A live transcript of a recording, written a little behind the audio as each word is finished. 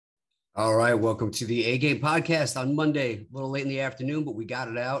All right, welcome to the A Game podcast on Monday, a little late in the afternoon, but we got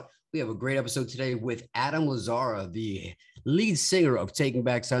it out. We have a great episode today with Adam Lazzara, the lead singer of Taking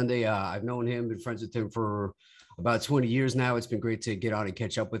Back Sunday. I've known him, been friends with him for about 20 years now. It's been great to get on and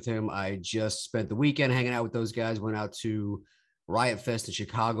catch up with him. I just spent the weekend hanging out with those guys, went out to Riot Fest in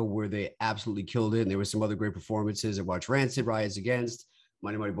Chicago where they absolutely killed it. And there were some other great performances. I watched Rancid, Riots Against,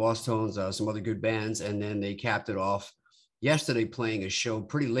 Mighty Mighty Boss Tones, some other good bands. And then they capped it off yesterday playing a show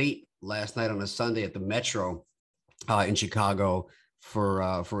pretty late last night on a Sunday at the Metro in Chicago for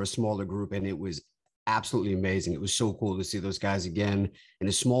a smaller group, and it was absolutely amazing. It was so cool to see those guys again in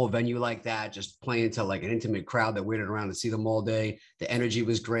a small venue like that, just playing to like an intimate crowd that waited around to see them all day. The energy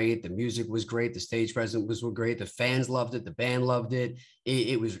was great, the music was great, the stage presence was great, the fans loved it, the band loved it.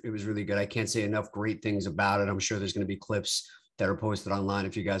 It was really good. I can't say enough great things about it. I'm sure there's going to be clips that are posted online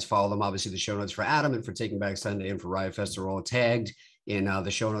if you guys follow them. Obviously, the show notes for Adam and for Taking Back Sunday and for Riot Fest are all tagged in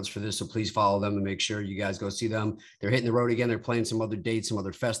the show notes for this. So please follow them and make sure you guys go see them. They're hitting the road again. They're playing some other dates, some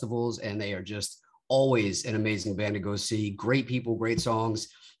other festivals, and they are just always an amazing band to go see. Great people, great songs.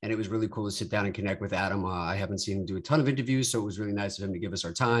 And it was really cool to sit down and connect with Adam. I haven't seen him do a ton of interviews, so it was really nice of him to give us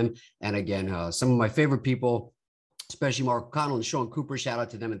our time. And again, some of my favorite people, especially Mark O'Connell and Sean Cooper, shout out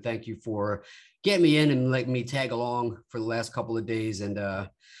to them and thank you for getting me in and letting me tag along for the last couple of days and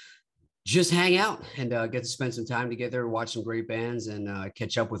just hang out and get to spend some time together, watch some great bands and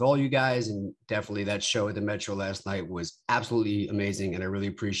catch up with all you guys. And definitely that show at the Metro last night was absolutely amazing. And I really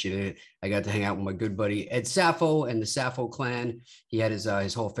appreciated it. I got to hang out with my good buddy, Ed Sappho and the Sappho clan. He had his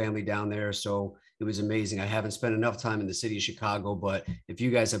whole family down there. So it was amazing. I haven't spent enough time in the city of Chicago, but if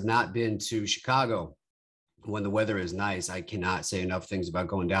you guys have not been to Chicago, when the weather is nice, I cannot say enough things about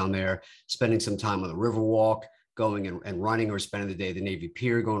going down there, spending some time on the Riverwalk, going and running or spending the day at the Navy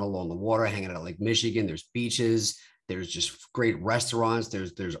Pier, going along the water, hanging out at Lake Michigan. There's beaches. There's just great restaurants.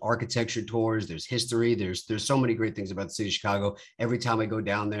 There's architecture tours. There's history. There's so many great things about the city of Chicago. Every time I go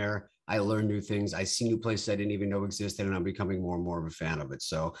down there, I learn new things. I see new places I didn't even know existed, and I'm becoming more and more of a fan of it.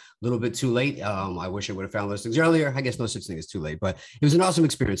 So a little bit too late. I wish I would have found those things earlier. I guess no such thing as too late, but it was an awesome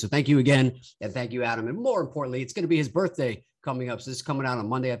experience. So thank you again. And thank you, Adam. And more importantly, it's going to be his birthday coming up. So this is coming out on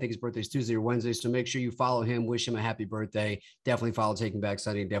Monday. I think his birthday is Tuesday or Wednesday. So make sure you follow him, wish him a happy birthday. Definitely follow Taking Back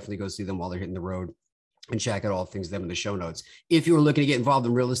Sunday and definitely go see them while they're hitting the road. And check out all things them in the show notes. If you're looking to get involved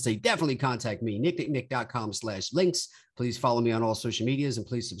in real estate, definitely contact me, nicknicknick.com/links. Please follow me on all social medias and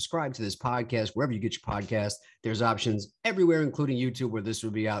please subscribe to this podcast wherever you get your podcast. There's options everywhere, including YouTube, where this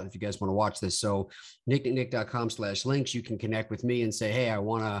will be out if you guys want to watch this. So nicknicknick.com/links. You can connect with me and say, hey, I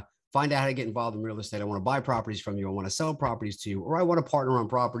want to find out how to get involved in real estate. I want to buy properties from you. I want to sell properties to you, or I want to partner on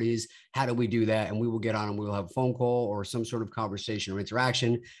properties. How do we do that? And we will get on and we'll have a phone call or some sort of conversation or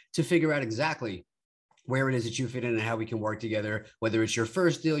interaction to figure out exactly where it is that you fit in and how we can work together, whether it's your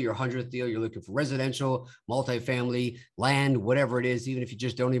first deal, your 100th deal, you're looking for residential, multifamily, land, whatever it is, even if you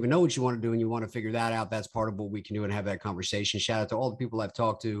just don't even know what you want to do and you want to figure that out, that's part of what we can do and have that conversation. Shout out to all the people I've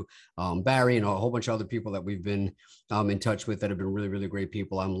talked to, Barry and a whole bunch of other people that we've been in touch with that have been really, really great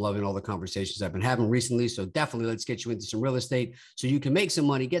people. I'm loving all the conversations I've been having recently. So definitely let's get you into some real estate so you can make some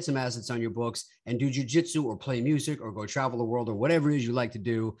money, get some assets on your books and do jujitsu or play music or go travel the world or whatever it is you like to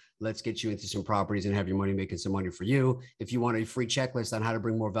do. Let's get you into some properties and have your money making some money for you. If you want a free checklist on how to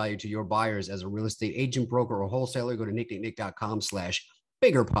bring more value to your buyers as a real estate agent, broker, or wholesaler, go to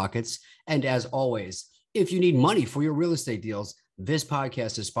nicknicknick.com/biggerpockets. And as always, if you need money for your real estate deals, this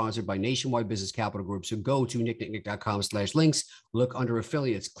podcast is sponsored by Nationwide Business Capital Group. So go to nicknicknick.com/links, look under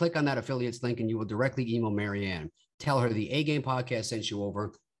affiliates, click on that affiliates link, and you will directly email Marianne. Tell her the A Game podcast sent you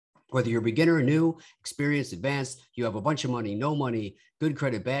over. Whether you're a beginner, new, experienced, advanced, you have a bunch of money, no money, good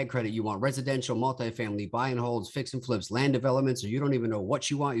credit, bad credit, you want residential, multifamily, buy and holds, fix and flips, land developments, or you don't even know what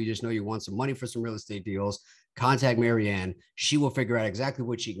you want, you just know you want some money for some real estate deals, contact Marianne. She will figure out exactly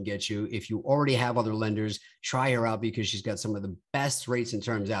what she can get you. If you already have other lenders, try her out because she's got some of the best rates and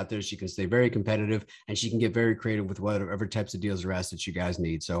terms out there. She can stay very competitive and she can get very creative with whatever types of deals or assets you guys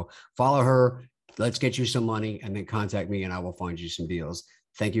need. So follow her. Let's get you some money and then contact me and I will find you some deals.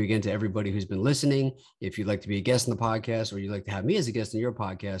 Thank you again to everybody who's been listening. If you'd like to be a guest on the podcast or you'd like to have me as a guest on your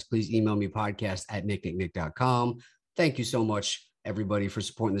podcast, please email me podcast@nicknicknick.com. Thank you so much, everybody, for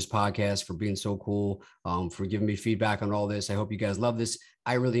supporting this podcast, for being so cool, for giving me feedback on all this. I hope you guys love this.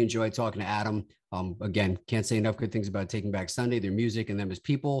 I really enjoyed talking to Adam. Again, can't say enough good things about Taking Back Sunday, their music, and them as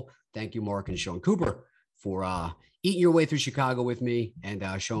people. Thank you, Mark and Sean Cooper, for eating your way through Chicago with me and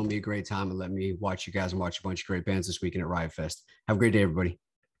showing me a great time and letting me watch you guys and watch a bunch of great bands this weekend at Riot Fest. Have a great day, everybody.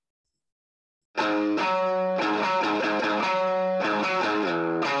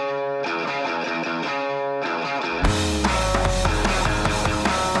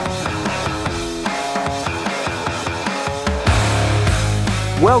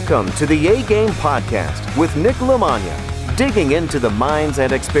 Welcome to the A-Game Podcast with Nick LaMagna, digging into the minds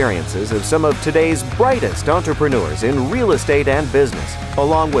and experiences of some of today's brightest entrepreneurs in real estate and business,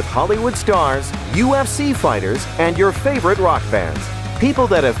 along with Hollywood stars, UFC fighters, and your favorite rock bands. People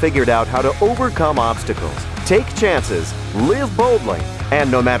that have figured out how to overcome obstacles, take chances, live boldly,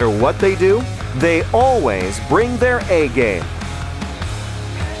 and no matter what they do, they always bring their A-game.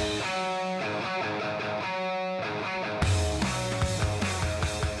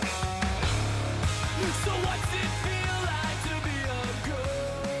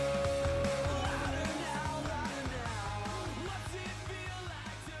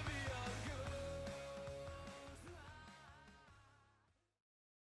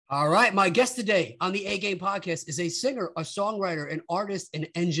 All right. My guest today on the A-Game Podcast is a singer, a songwriter, an artist, an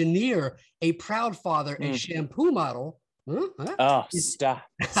engineer, a proud father, a shampoo model. Oh, stop.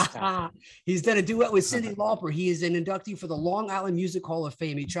 He's done a duet with Cyndi Lauper. He is an inductee for the Long Island Music Hall of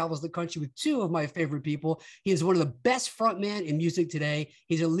Fame. He travels the country with two of my favorite people. He is one of the best frontmen in music today.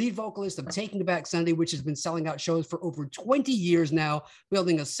 He's a lead vocalist of Taking Back Sunday, which has been selling out shows for over 20 years now,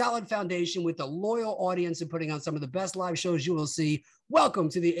 building a solid foundation with a loyal audience and putting on some of the best live shows you will see. Welcome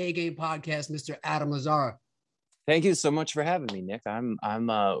to the A-Game Podcast, Mr. Adam Lazzara. Thank you so much for having me, Nick. I'm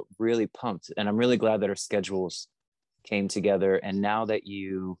really pumped, and I'm really glad that our schedules came together. And now that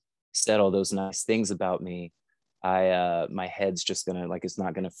you said all those nice things about me, my head's just gonna, like, it's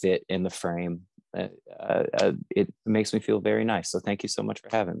not gonna fit in the frame. It makes me feel very nice. So thank you so much for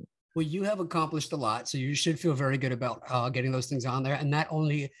having me. Well, you have accomplished a lot, so you should feel very good about getting those things on there. And that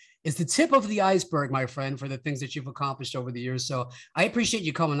only is the tip of the iceberg, my friend, for the things that you've accomplished over the years. So I appreciate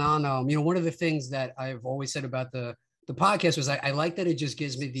you coming on. One of the things that I've always said about the podcast was I like that it just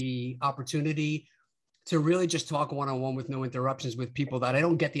gives me the opportunity to really just talk one-on-one with no interruptions with people that I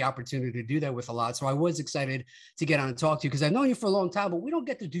don't get the opportunity to do that with a lot. So I was excited to get on and talk to you because I've known you for a long time, but we don't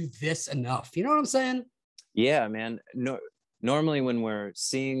get to do this enough. You know what I'm saying? Yeah, man. No, normally when we're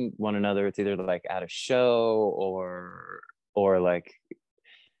seeing one another, it's either like at a show or like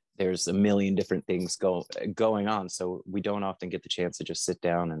there's a million different things going on. So we don't often get the chance to just sit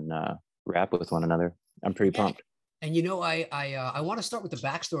down and rap with one another. I'm pretty pumped. And I want to start with the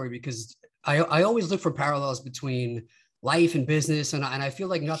backstory because I always look for parallels between life and business, and I feel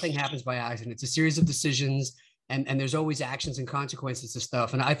like nothing happens by accident. It's a series of decisions, and there's always actions and consequences to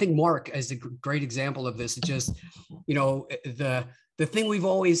stuff. And I think Mark is a great example of this. It's just, the thing we've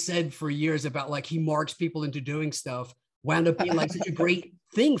always said for years about, like, he marks people into doing stuff wound up being like such a great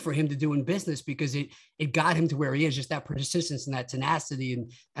thing for him to do in business because it got him to where he is, just that persistence and that tenacity.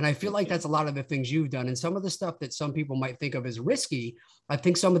 And I feel like that's a lot of the things you've done. And some of the stuff that some people might think of as risky, I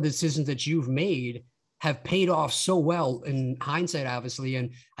think some of the decisions that you've made have paid off so well in hindsight, obviously.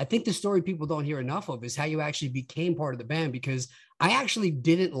 And I think the story people don't hear enough of is how you actually became part of the band, because I actually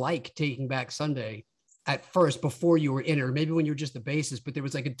didn't like Taking Back Sunday at first before you were in it, or maybe when you were just the bassist, but there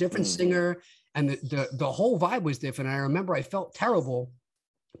was like a different singer and the whole vibe was different. And I remember I felt terrible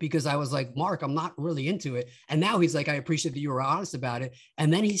because I was like, Mark, I'm not really into it. And now he's like, I appreciate that you were honest about it.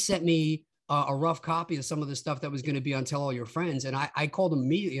 And then he sent me a rough copy of some of the stuff that was going to be on Tell All Your Friends. And I called him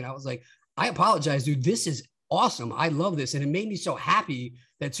immediately and I was like, I apologize, dude. This is awesome. I love this. And it made me so happy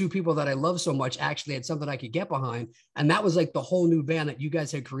that two people that I love so much actually had something I could get behind. And that was like the whole new band that you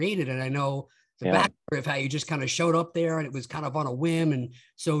guys had created. And I know the backstory of how you just kind of showed up there and it was kind of on a whim. And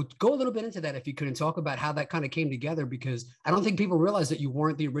so go a little bit into that if you could, and talk about how that kind of came together, because I don't think people realize that you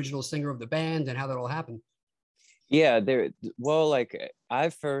weren't the original singer of the band and how that all happened. Yeah, like I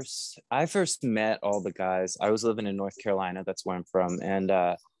first met all the guys. I was living in North Carolina, that's where I'm from. And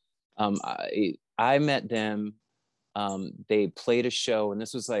I met them. They played a show, and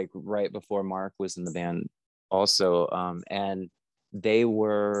this was like right before Mark was in the band also. And they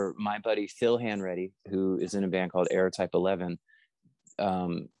were my buddy Phil Hanreddy, who is in a band called Aerotype 11.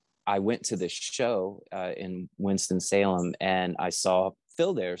 I went to this show in Winston-Salem, and I saw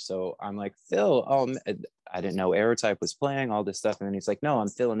Phil there. So I'm like, Phil, I didn't know Aerotype was playing, all this stuff. And then he's like, no, I'm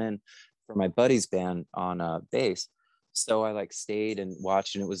filling in for my buddy's band on bass. So I like stayed and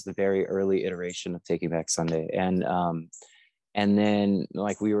watched, and it was the very early iteration of Taking Back Sunday. And then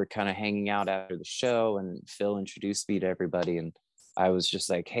like we were kind of hanging out after the show, and Phil introduced me to everybody, and I was just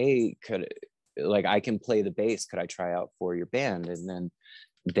like, hey, I can play the bass. Could I try out for your band? And then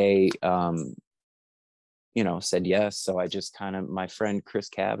they, said yes. So I just my friend Chris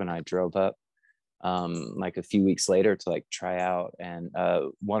Cab and I drove up like a few weeks later to like try out. And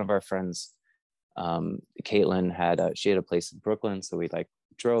one of our friends, Caitlin, she had a place in Brooklyn. So we like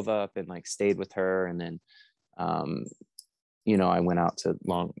drove up and like stayed with her. And then I went out to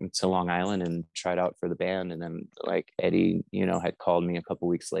Long Island and tried out for the band. And then like Eddie, had called me a couple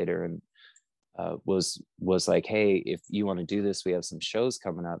weeks later and was like, hey, if you want to do this, we have some shows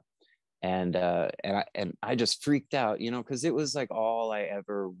coming up. And I just freaked out, because it was like all I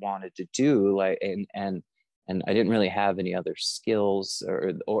ever wanted to do, like, and I didn't really have any other skills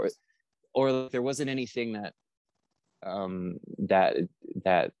or there wasn't anything that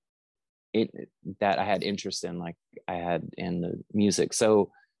that I had interest in, like I had in the music.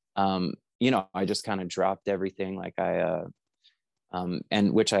 So I just kind of dropped everything, like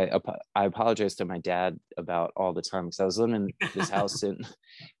and which I apologize to my dad about all the time, because I was living in this house in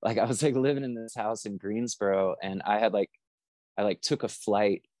I was like living in this house in Greensboro, and I took a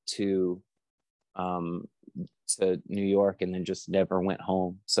flight to New York and then just never went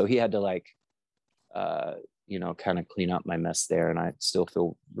home. So he had to kind of clean up my mess there, and I still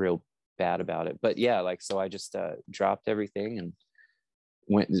feel real bad about it. But yeah, so I just dropped everything and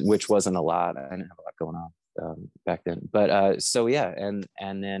went, which wasn't a lot. I didn't have a lot going on back then, but so yeah, and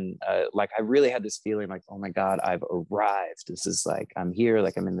then I really had this feeling like, oh my God, I've arrived, this is like, I'm here,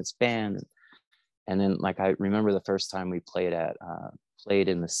 like I'm in this band. And then I remember the first time we played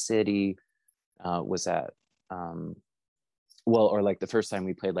in the city was at the first time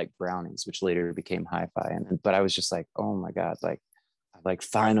we played Brownies, which later became Hi-Fi, but I was just like, oh my God, I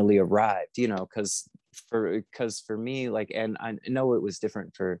finally arrived, because for me, and I know it was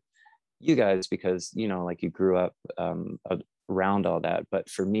different for you guys because you grew up around all that, but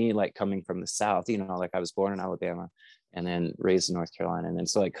for me, coming from the South, I was born in Alabama and then raised in North Carolina, and then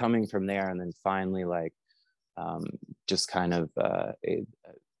so coming from there and then finally just kind of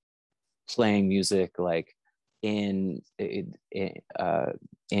playing music in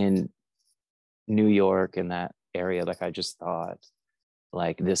New York and that area, I just thought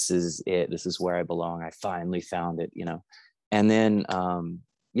this is it, this is where I belong, I finally found it, and then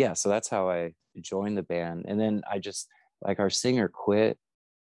yeah, so that's how I joined the band. And then I just our singer quit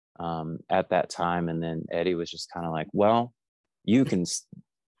at that time, and then Eddie was just kind of like, well,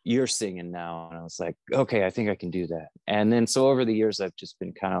 you're singing now. And I was like, okay, I think I can do that. And then so over the years I've just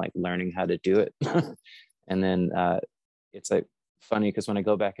been kind of learning how to do it. And then it's funny because when I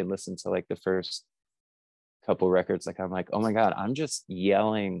go back and listen to the first couple records, I'm like, oh my God, I'm just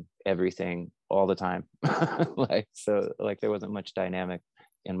yelling everything all the time. So there wasn't much dynamic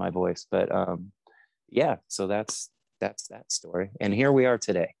in my voice, but yeah, so that's that story, and here we are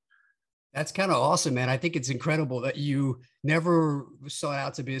today. That's kind of awesome, man. I think it's incredible that you never sought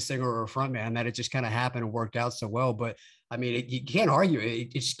out to be a singer or a front man, that it just kind of happened and worked out so well. But I mean, you can't argue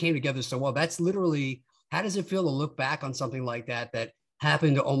it just came together so well. That's literally, how does it feel to look back on something like that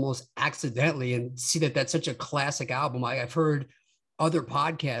happened almost accidentally and see that that's such a classic album? I've heard other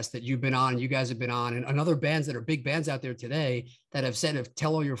podcasts that you've been on, you guys have been on, and other bands that are big bands out there today that have said if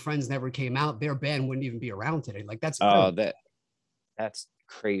Tell All Your Friends never came out, their band wouldn't even be around today. That's incredible. That's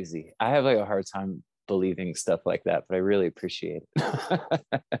crazy. I have a hard time believing stuff like that, but I really appreciate it.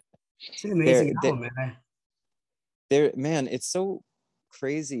 It's an amazing album, man. Man, it's so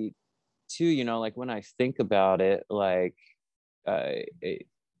crazy too, when I think about it,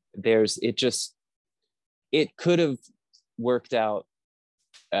 it could have worked out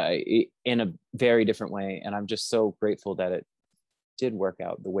in a very different way, and I'm just so grateful that it did work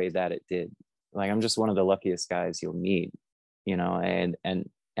out the way that it did. I'm just one of the luckiest guys you'll meet, and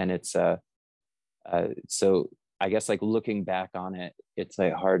it's so I guess looking back on it, it's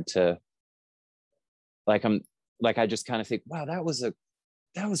hard to I just kind of think, wow, that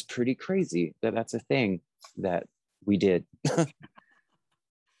was pretty crazy that's a thing that we did.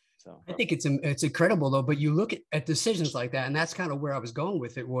 So I think it's incredible though, but you look at decisions like that, and that's kind of where I was going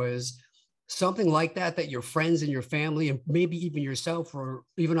with it, was something like that your friends and your family and maybe even yourself, or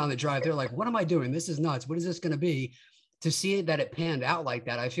even on the drive, they're like, what am I doing? This is nuts. What is this going to be? To see it, that it panned out like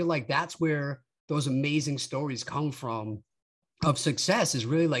that, I feel like that's where those amazing stories come from of success, is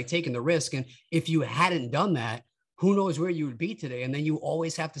really taking the risk. And if you hadn't done that, who knows where you would be today? And then you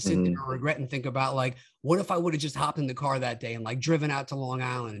always have to sit there and regret and think about what if I would have just hopped in the car that day and driven out to Long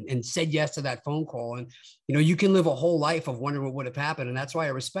Island and said yes to that phone call? And, you can live a whole life of wondering what would have happened. And that's why I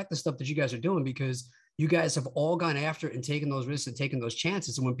respect the stuff that you guys are doing, because you guys have all gone after it and taken those risks and taken those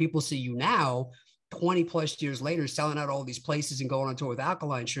chances. And when people see you now, 20 plus years later, selling out all these places and going on tour with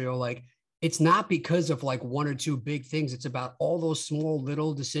Alkaline Trio, it's not because of one or two big things. It's about all those small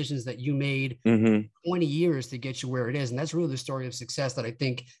little decisions that you made 20 years to get you where it is. And that's really the story of success that I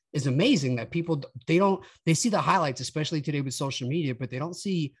think is amazing, that people, they see the highlights, especially today with social media, but they don't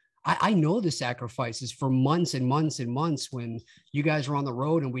see, I know the sacrifices for months and months and months when you guys were on the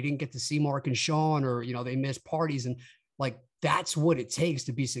road and we didn't get to see Mark and Sean, or, they missed parties. And that's what it takes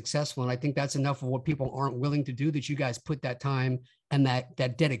to be successful. And I think that's enough of what people aren't willing to do, that you guys put that time and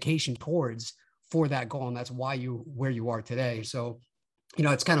that dedication towards for that goal. And that's why where you are today. So,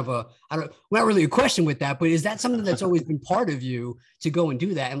 it's kind of not really a question with that, but is that something that's always been part of you to go and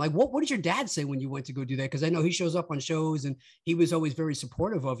do that? And like, what did your dad say when you went to go do that? Because I know he shows up on shows and he was always very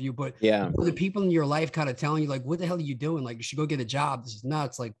supportive of you, but were the people in your life kind of telling you like, what the hell are you doing? Like, you should go get a job. This is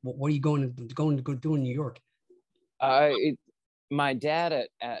nuts. Like, what are you going to go do in New York? My dad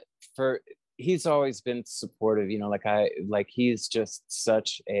he's always been supportive, he's just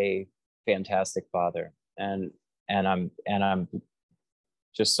such a fantastic father, and I'm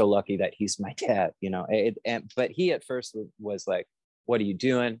just so lucky that he's my dad, but he at first was like, what are you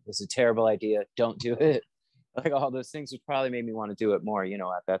doing? This is a terrible idea. Don't do it. Like all those things, which probably made me want to do it more,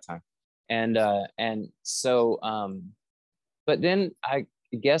 at that time. And so, but then I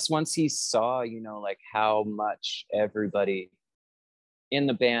guess once he saw, like how much everybody in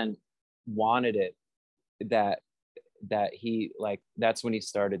the band wanted it, that he like, that's when he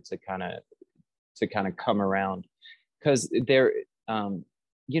started to kind of come around. Because there,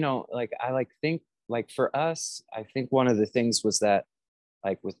 I think for us, I think one of the things was that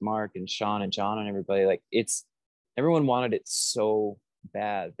like with Mark and Sean and John and everybody, like everyone wanted it so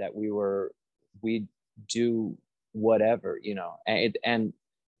bad that we'd do whatever, and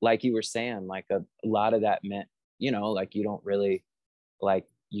like you were saying, like a lot of that meant, like you don't really, like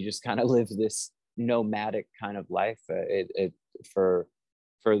you just kind of live this nomadic kind of life for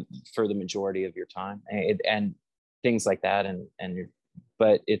the majority of your time, and things like that,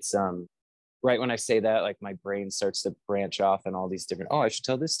 but it's right when I say that, like my brain starts to branch off and all these different, I should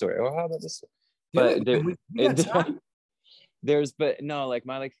tell this story, how about this, but but no, like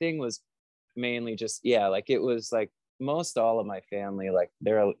my like thing was mainly just like it was like most all of my family, like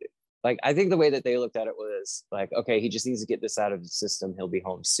they're like, I think the way that they looked at it was like, okay, he just needs to get this out of the system, he'll be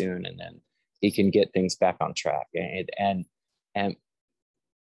home soon, and then he can get things back on track, and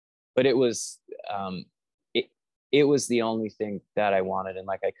but it was it was the only thing that I wanted. And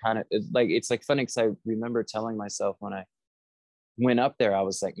like I kind of like, it's like funny because I remember telling myself when I went up there, I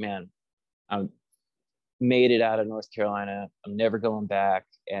was like, man, I made it out of North Carolina, I'm never going back,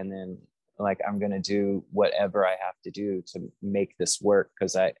 and then like I'm gonna do whatever I have to do to make this work,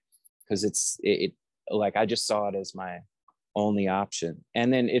 because it's like I just saw it as my only option.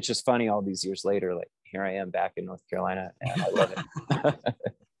 And then it's just funny, all these years later, like here I am back in North Carolina and I love it.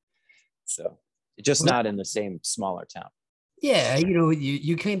 So just not in the same smaller town. Yeah,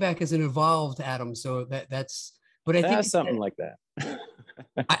 you came back as an evolved Adam, so that's. But I think something like that.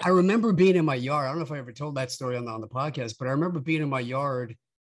 I remember being in my yard. I don't know if I ever told that story on the podcast, but I remember being in my yard.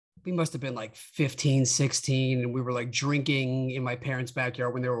 We must have been like 15, 16, and we were like drinking in my parents'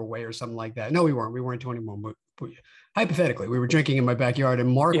 backyard when they were away or something like that. No, we weren't. We weren't 21, but hypothetically, we were drinking in my backyard, and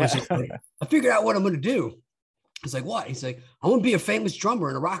Mark was just like, I figured out what I'm going to do. I was like, what? He's like, I want to be a famous drummer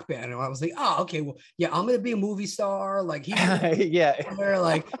in a rock band. And I was like, oh, okay, well, yeah, I'm going to be a movie star. Like, he's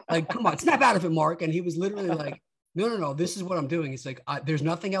like, come on, snap out of it, Mark. And he was literally like, no, this is what I'm doing. It's like, there's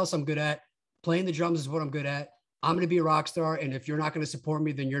nothing else I'm good at. Playing the drums is what I'm good at. I'm going to be a rock star. And if you're not going to support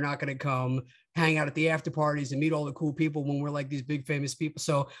me, then you're not going to come hang out at the after parties and meet all the cool people when we're like these big famous people.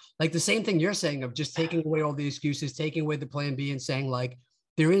 So like the same thing you're saying of just taking away all the excuses, taking away the plan B and saying like,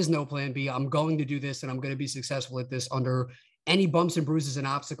 there is no plan B. I'm going to do this and I'm going to be successful at this under any bumps and bruises and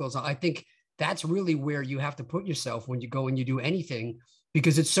obstacles. I think that's really where you have to put yourself when you go and you do anything,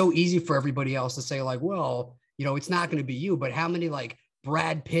 because it's so easy for everybody else to say like, well, it's not going to be you. But how many like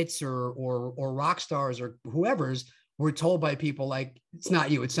Brad Pitts or rock stars or whoever's were told by people like, it's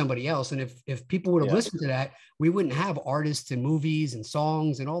not you, it's somebody else. And if people would have listened to that, we wouldn't have artists and movies and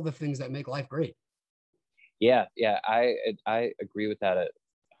songs and all the things that make life great. Yeah. I agree with that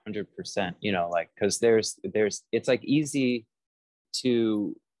 100%, like, because there's it's like easy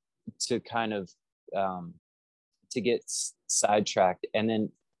to kind of to get sidetracked, and then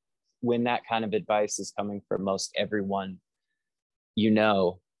when that kind of advice is coming from most everyone,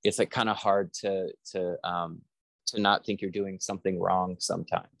 it's like kind of hard to not think you're doing something wrong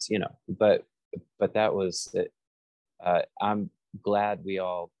sometimes, but that was it. I'm glad we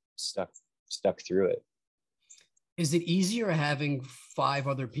all stuck through it. Is it easier having 5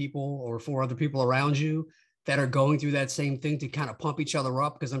 other people or 4 other people around you that are going through that same thing to kind of pump each other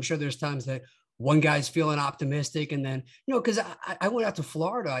up? Because I'm sure there's times that one guy's feeling optimistic, and then, because I went out to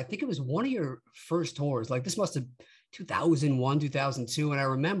Florida. I think it was one of your first tours. Like this must have 2001, 2002. And I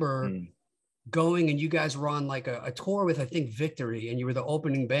remember going, and you guys were on like a tour with, I think, Victory, and you were the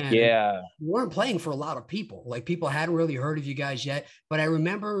opening band. Yeah. You weren't playing for a lot of people. Like people hadn't really heard of you guys yet. But I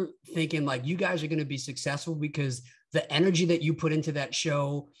remember thinking like, you guys are going to be successful because the energy that you put into that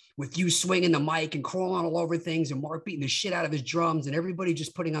show with you swinging the mic and crawling all over things and Mark beating the shit out of his drums and everybody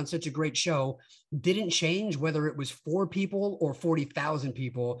just putting on such a great show didn't change whether it was 4 people or 40,000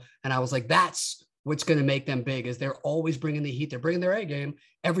 people. And I was like, that's what's going to make them big, is they're always bringing the heat. They're bringing their A game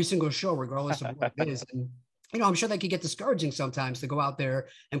every single show, regardless of what it is. And, you know, I'm sure that could get discouraging sometimes to go out there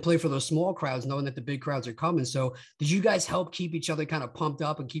and play for those small crowds, knowing that the big crowds are coming. So did you guys help keep each other kind of pumped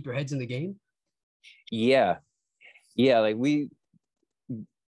up and keep your heads in the game? Yeah. Like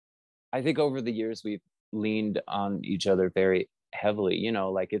I think over the years we've leaned on each other very heavily, you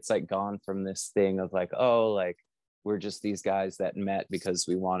know, like it's like gone from this thing of like, oh, like we're just these guys that met because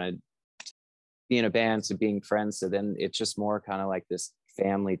we wanted to be in a band, to being friends. So then it's just more kind of like this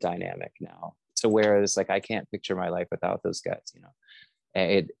family dynamic now, to where it's like I can't picture my life without those guys, you know.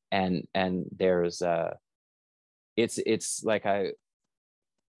 And there's it's like I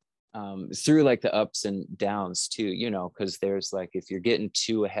through like the ups and downs too, you know, because there's like, if you're getting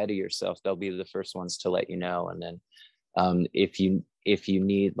too ahead of yourself, they'll be the first ones to let you know. And then if you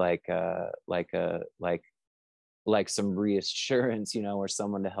need like some reassurance, you know, or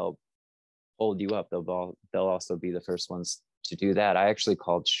someone to help hold you up, they'll also be the first ones to do that. I actually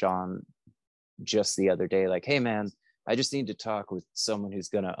called Sean just the other day, like, hey man, I just need to talk with someone who's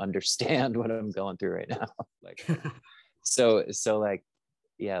gonna understand what I'm going through right now. Like so like,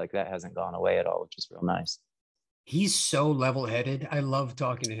 yeah, like that hasn't gone away at all, which is real nice. He's so level-headed. I love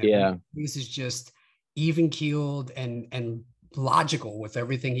talking to him. Yeah. This is just even keeled and logical with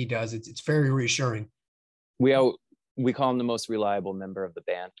everything he does. It's very reassuring. We call him the most reliable member of the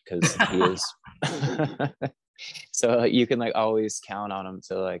band because he is. So you can like always count on him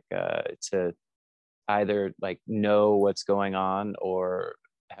to like to either like know what's going on or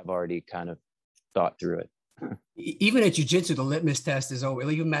have already kind of thought through it. Even at jiu-jitsu, the litmus test is always,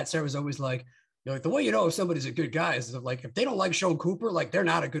 even Matt Serra's always like, you know, like the way you know if somebody's a good guy is like, if they don't like Sean Cooper, like they're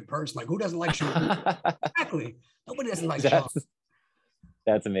not a good person. Like who doesn't like Sean Cooper? Exactly. Nobody doesn't like Sean.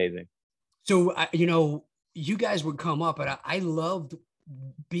 That's amazing. So, you know, you guys would come up, and I loved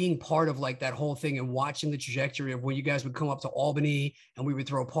being part of like that whole thing and watching the trajectory of when you guys would come up to Albany and we would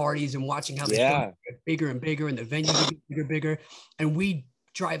throw parties and watching how the show get bigger and bigger and the venue would get bigger and bigger. And we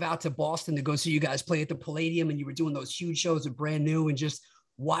drive out to Boston to go see you guys play at the Palladium, and you were doing those huge shows at Brand New, and just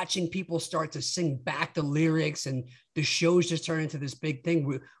watching people start to sing back the lyrics and the shows just turn into this big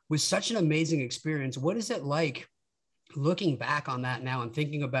thing was such an amazing experience. What is it like looking back on that now and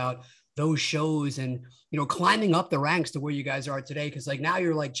thinking about those shows and, you know, climbing up the ranks to where you guys are today? Because like now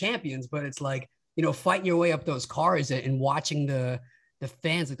you're like champions, but it's like, you know, fighting your way up those cars and watching the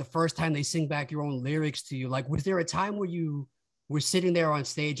fans, like the first time they sing back your own lyrics to you. Like, was there a time where you were sitting there on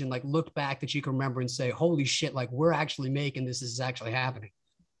stage and like looked back that you can remember and say, holy shit, like we're actually making this is actually happening?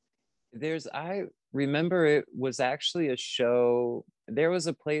 I remember it was actually a show. There was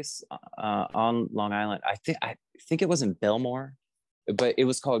a place on Long Island. I think it was in Belmore, but it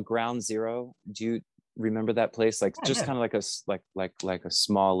was called Ground Zero. Do you remember that place? Like just kind of like a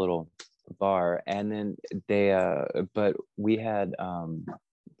small little bar. And then but we had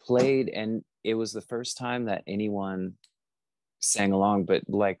played, and it was the first time that anyone sang along. But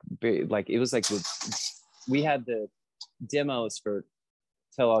like it was like we had the demos for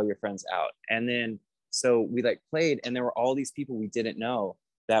Tell All Your Friends Out, and then so we like played, and there were all these people we didn't know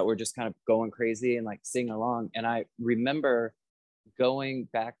that were just kind of going crazy and like singing along. And I remember going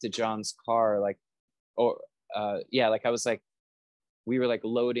back to John's car, like like I was like, we were like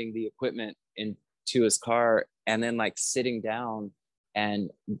loading the equipment into his car, and then like sitting down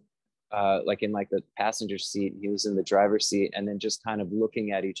and like in like the passenger seat, he was in the driver's seat, and then just kind of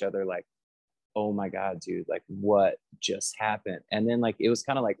looking at each other like, oh my God, dude, like what just happened? And then like, it was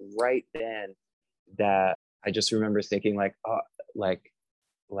kind of like right then that I just remember thinking like, oh, like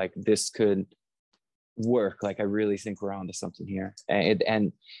this could work. Like, I really think we're onto something here.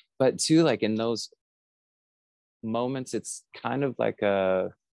 But too, like in those moments, it's kind of like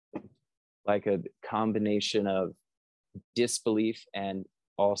a combination of disbelief and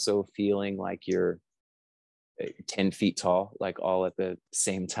also feeling like you're 10 feet tall, like all at the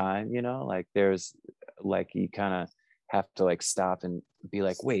same time, you know, like there's like, you kind of have to like stop and be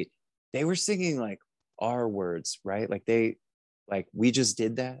like, wait, they were singing like our words, right? Like we just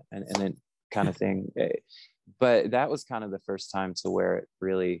did that, and then kind of thing. But that was kind of the first time to where it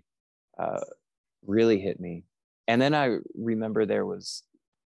really hit me. And then I remember it was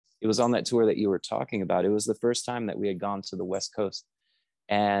on that tour that you were talking about. It was the first time that we had gone to the West Coast.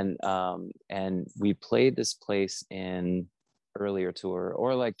 And we played this place in earlier tour,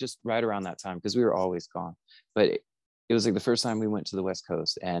 or like just right around that time, because we were always gone. But it was like the first time we went to the West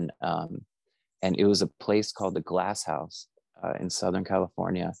Coast, and and it was a place called the Glass House in Southern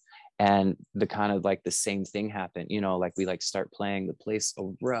California. And the kind of like the same thing happened, you know, like we like start playing, the place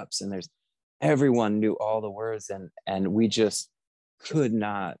erupts, and there's everyone knew all the words, and we just could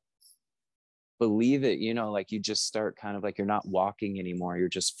not believe it, you know, like you just start kind of like, you're not walking anymore, you're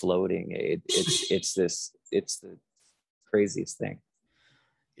just floating. It's the craziest thing.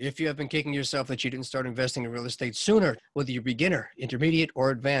 If you have been kicking yourself that you didn't start investing in real estate sooner, whether you're beginner, intermediate,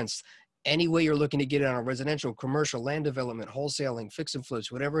 or advanced, any way you're looking to get it on a residential, commercial, land development, wholesaling, fix and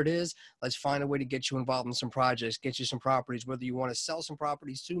flips, whatever it is, let's find a way to get you involved in some projects, get you some properties, whether you want to sell some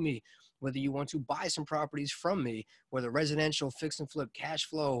properties to me, whether you want to buy some properties from me, whether residential, fix and flip, cash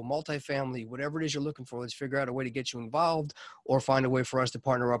flow, multifamily, whatever it is you're looking for, let's figure out a way to get you involved or find a way for us to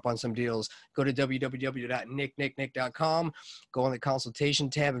partner up on some deals. Go to www.nicknicknick.com, go on the consultation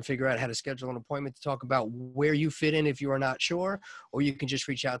tab and figure out how to schedule an appointment to talk about where you fit in if you are not sure, or you can just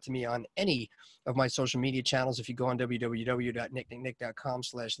reach out to me on any of my social media channels. If you go on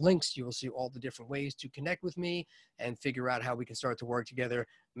www.nicknicknick.com/links, you will see all the different ways to connect with me and figure out how we can start to work together,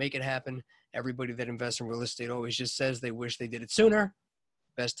 make it happen. Everybody that invests in real estate always just says they wish they did it sooner.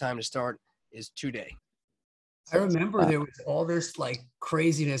 Best time to start is today. I remember there was all this like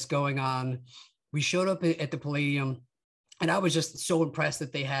craziness going on. We showed up at the Palladium, and I was just so impressed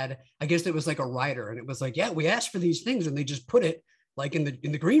that they had, I guess it was like a rider, and it was like, yeah, we asked for these things and they just put it like in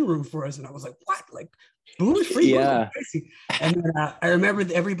the green room for us. And I was like, what? Like booze, free Yeah. booze? And then I remember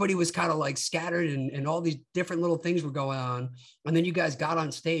everybody was kind of like scattered and all these different little things were going on. And then you guys got on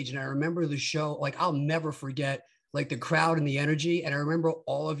stage, and I remember the show, like I'll never forget like the crowd and the energy. And I remember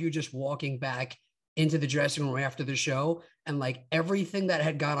all of you just walking back into the dressing room after the show, and like everything that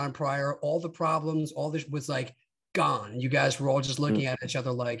had gone on prior, all the problems, all this was like gone. You guys were all just looking at each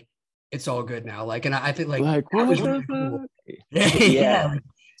other like, it's all good now. Like, and I think like that was really cool. Yeah.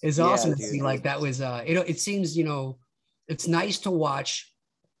 It's awesome to see like that was, it seems, it's nice to watch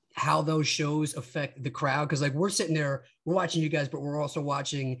how those shows affect the crowd. Cause like we're sitting there, we're watching you guys, but we're also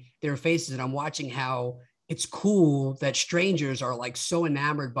watching their faces, and I'm watching how it's cool that strangers are like so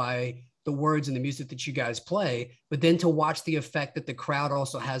enamored by the words and the music that you guys play, but then to watch the effect that the crowd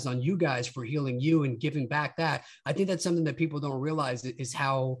also has on you guys for healing you and giving back that, I think that's something that people don't realize is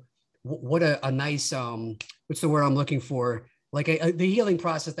how, what a nice, what's the word I'm looking for? Like the healing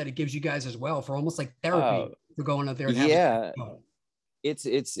process that it gives you guys as well, for almost like therapy for going out there. And it's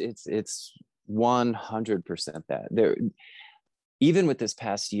 100% that there, even with this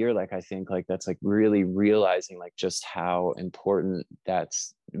past year, like I think like that's like really realizing like just how important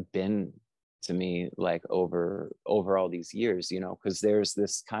that's been to me, like over all these years, because there's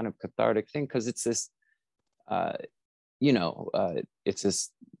this kind of cathartic thing, because it's this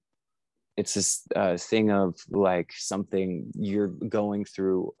it's this thing of like something you're going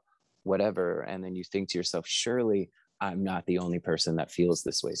through, whatever, and then you think to yourself, surely I'm not the only person that feels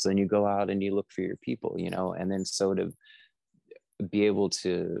this way. So then you go out and you look for your people, and then so to be able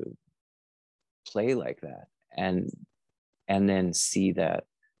to play like that and then see that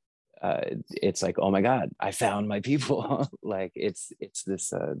it's like, oh my God, I found my people. Like it's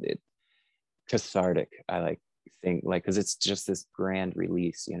this cathartic, I like think, like, because it's just this grand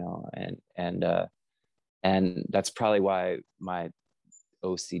release, and that's probably why my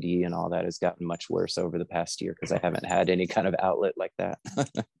OCD and all that has gotten much worse over the past year, because I haven't had any kind of outlet like that.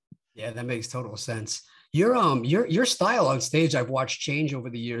 Yeah, that makes total sense. Your style on stage, I've watched change over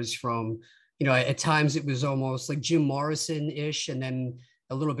the years from, at times it was almost like Jim Morrison-ish, and then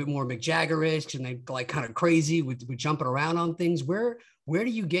a little bit more Mick Jagger-ish, and then like kind of crazy with jumping around on things. Where do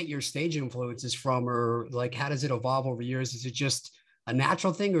you get your stage influences from, or like how does it evolve over years? Is it just a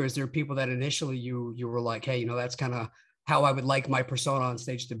natural thing, or is there people that initially you were like, hey, that's kind of how I would like my persona on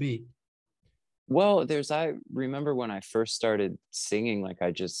stage to be? Well, I remember when I first started singing, like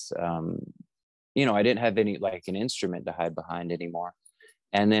I just, I didn't have any, like an instrument to hide behind anymore.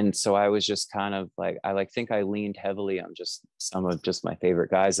 And then, so I was just kind of like, I think I leaned heavily on just some of just my favorite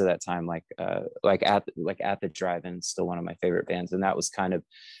guys at that time, like at the Drive-In, still one of my favorite bands. And that was kind of,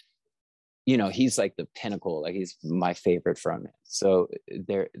 he's like the pinnacle, like he's my favorite frontman. So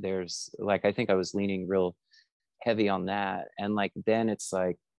there's like, I think I was leaning real heavy on that. And like, then it's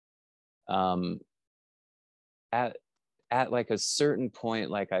like, at like a certain point,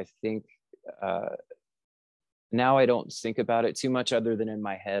 like I think now I don't think about it too much, other than in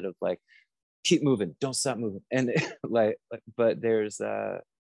my head of like, keep moving, don't stop moving. And but there's I've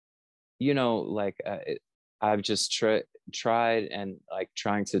just tried and like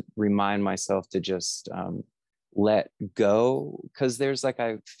trying to remind myself to just let go, because there's like,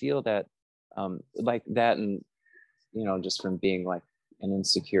 I feel that like that, and just from being like an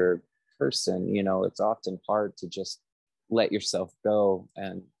insecure person, you know, it's often hard to just let yourself go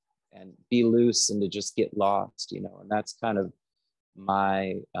and be loose and to just get lost, you know. And that's kind of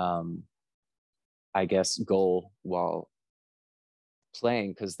my I guess goal while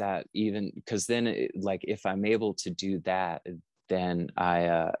playing, because then like if I'm able to do that, then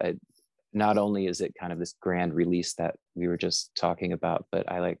I not only is it kind of this grand release that we were just talking about,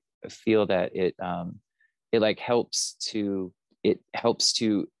 but I like feel that it helps to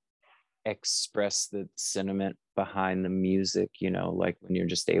express the sentiment behind the music, you know, like when you're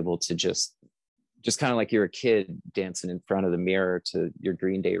just able to just kind of like you're a kid dancing in front of the mirror to your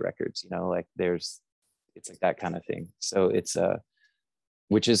Green Day records, you know, like it's like that kind of thing. So it's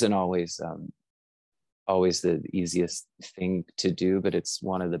which isn't always the easiest thing to do, but it's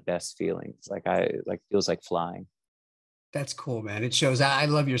one of the best feelings. Like feels like flying. That's cool, man. It shows. I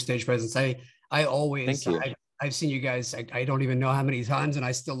love your stage presence. I always, Thank you. I've seen you guys. I don't even know how many times, and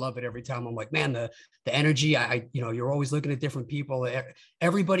I still love it every time. I'm like, man, the energy. You know, you're always looking at different people.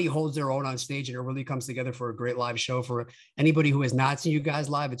 Everybody holds their own on stage, and it really comes together for a great live show. For anybody who has not seen you guys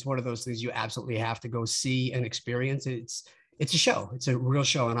live, it's one of those things you absolutely have to go see and experience. It's a show. It's a real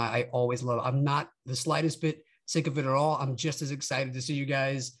show, and I always love it. I'm not the slightest bit sick of it at all. I'm just as excited to see you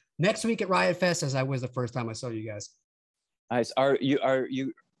guys next week at Riot Fest as I was the first time I saw you guys. Nice. Are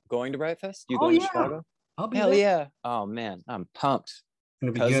you going to Riot Fest? You Oh, going to yeah. Chicago? I'll be Hell there. yeah. Oh man, I'm pumped.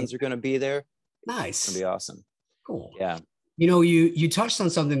 Gonna be Cousins good. are gonna be there. Nice. It's gonna be awesome. Cool. Yeah. You know, you touched on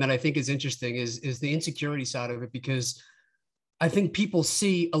something that I think is interesting is the insecurity side of it, because I think people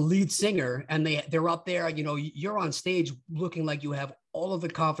see a lead singer and they're up there, you know, you're on stage looking like you have all of the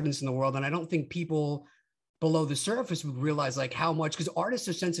confidence in the world. And I don't think people below the surface would realize like how much, because artists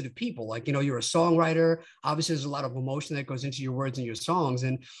are sensitive people. Like, you know, you're a songwriter. Obviously, there's a lot of emotion that goes into your words and your songs.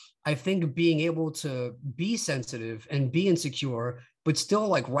 And I think being able to be sensitive and be insecure, but still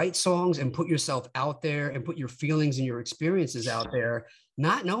like write songs and put yourself out there and put your feelings and your experiences out there,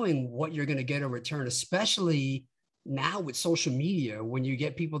 not knowing what you're going to get in return, especially now with social media, when you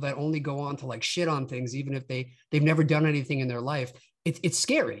get people that only go on to like shit on things, even if they've never done anything in their life. It's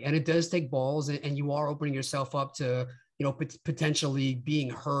scary, and it does take balls, and you are opening yourself up to, you know, potentially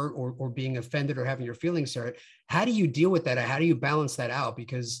being hurt or being offended or having your feelings hurt. How do you deal with that? How do you balance that out?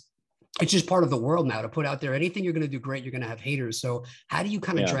 Because it's just part of the world now to put out there. Anything you're going to do great, you're going to have haters. So how do you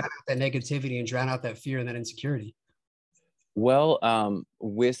kind of drown out that negativity and drown out that fear and that insecurity? Well,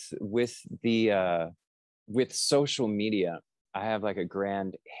 with social media, I have like a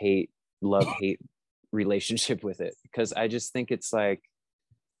grand love-hate relationship with it, because I just think it's like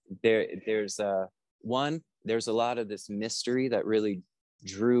there's a lot of this mystery that really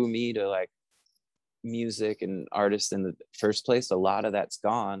drew me to like music and artists in the first place. A lot of that's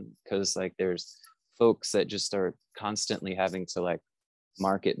gone because like there's folks that just are constantly having to like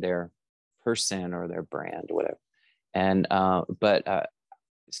market their person or their brand or whatever. And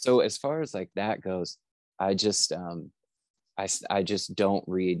so as far as like that goes, I just don't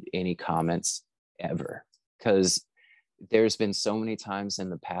read any comments ever, because there's been so many times in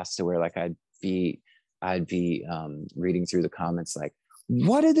the past to where like I'd be reading through the comments like,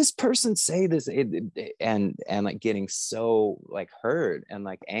 what did this person say this, and like getting so like hurt and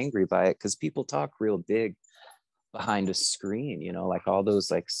like angry by it, because people talk real big behind a screen, you know, like all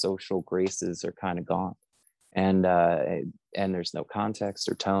those like social graces are kind of gone, and there's no context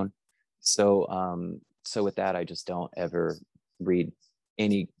or tone. So with that, I just don't ever read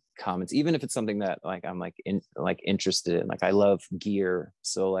any comments, even if it's something that like I'm like interested in. Like I love gear,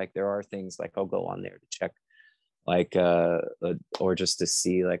 so like there are things like I'll go on there to check, like or just to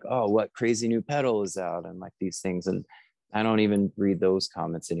see like, oh, what crazy new pedal is out, and like these things. And I don't even read those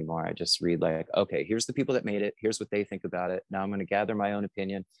comments anymore. I just read like, okay, here's the people that made it, here's what they think about it. Now I'm going to gather my own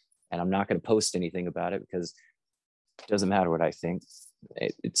opinion, and I'm not going to post anything about it because it doesn't matter what I think.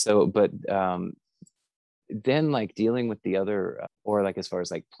 Then like dealing with the other, or like as far as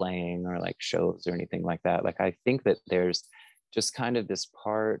like playing or like shows or anything like that, like I think that there's just kind of this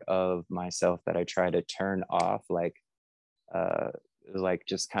part of myself that I try to turn off, like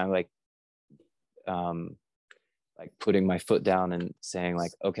just kind of like putting my foot down and saying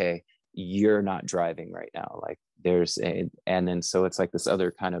like, okay, you're not driving right now. Like and then so it's like this other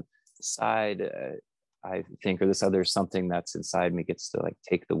kind of side, I think, or this other something that's inside me gets to like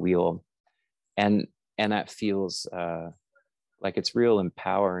take the wheel, and that feels like it's real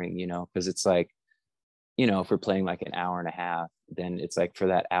empowering, you know, because it's like, you know, if we're playing like an hour and a half, then it's like for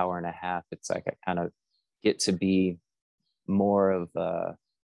that hour and a half, it's like I kind of get to be more of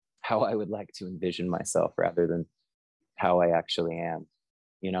how I would like to envision myself rather than how I actually am,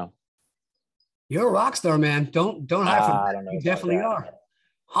 you know. You're a rock star, man. Don't hide from I that. don't know You about definitely that. are.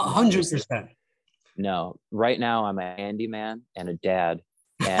 100%. No, right now I'm a handyman and a dad,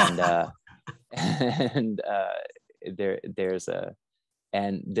 and and there's a,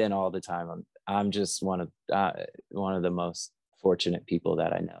 and then all the time I'm just one of the most fortunate people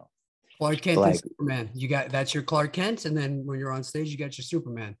that I know. Clark Kent and Like, Superman. That's your Clark Kent, and then when you're on stage, you got your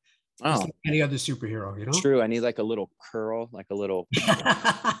Superman. Just oh, like any other superhero, you know? true. I need like a little curl, like a little.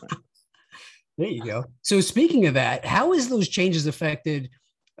 There you go. So speaking of that, how has those changes affected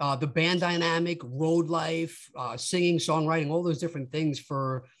the band dynamic, road life, singing, songwriting, all those different things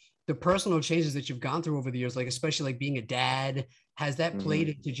for the personal changes that you've gone through over the years, like especially like being a dad? Has that played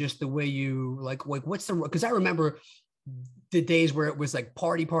into just the way you like what's the, because I remember the days where it was like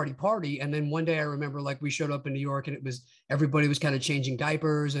party, party, party. And then one day I remember like we showed up in New York and it was, everybody was kind of changing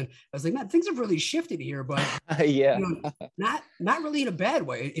diapers. And I was like, man, things have really shifted here, but Yeah. you know, not really in a bad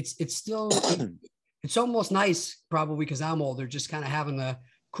way. It's still, it's almost nice probably because I'm older, just kind of having the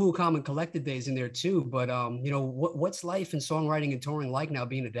cool, calm and collected days in there too. But you know, what's life and songwriting and touring like now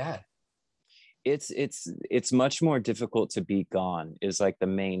being a dad? It's much more difficult to be gone is like the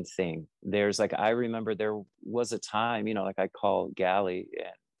main thing. There's like, I remember there was a time, you know, like I call Gally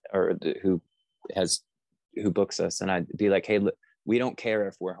who books us, and I'd be like, hey, look, we don't care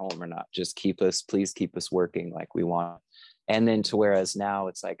if we're home or not, just please keep us working like we want. And then to whereas now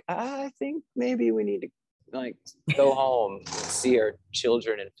it's like, I think maybe we need to like go home and see our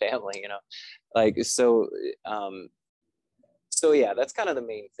children and family, you know, like, so yeah, that's kind of the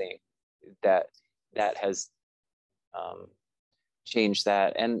main thing that has changed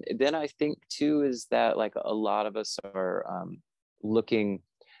that. And then I think too is that like a lot of us are looking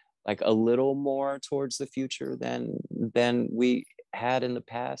like a little more towards the future than we had in the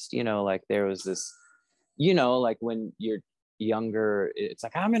past, you know, like there was this, you know, like when you're younger, it's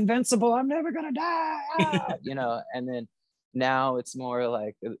like, I'm invincible, I'm never gonna die, you know, and then now it's more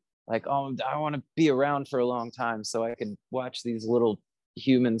like oh, I want to be around for a long time so I can watch these little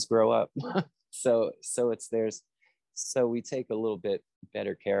humans grow up. so we take a little bit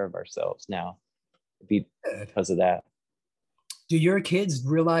better care of ourselves now because of that. Do your kids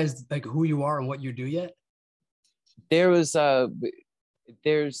realize like who you are and what you do yet? There's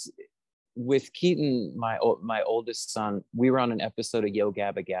with Keaton, my oldest son, we were on an episode of Yo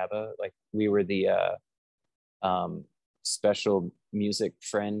Gabba Gabba. Like we were the special music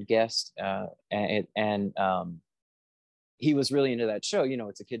friend guest, and he was really into that show. You know,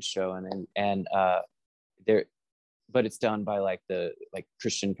 it's a kids show, and there, but it's done by like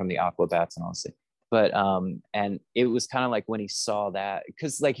Christian from the Aquabats and all this. But and it was kind of like when he saw that,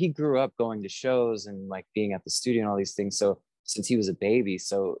 because like he grew up going to shows and like being at the studio and all these things. So since he was a baby,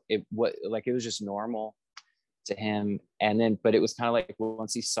 so it was just normal to him. And then, but it was kind of like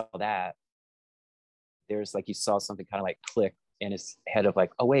once he saw that, there's like, he saw something kind of like click in his head of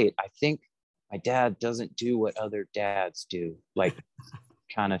like, oh wait, I think my dad doesn't do what other dads do, like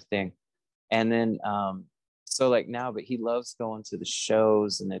kind of thing. And then so like now, but he loves going to the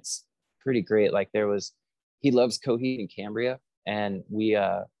shows and it's pretty great. Like he loves Coheed and Cambria, and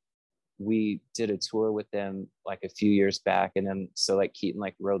we did a tour with them like a few years back, and then so like Keaton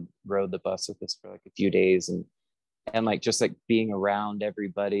like rode the bus with us for like a few days, and like just like being around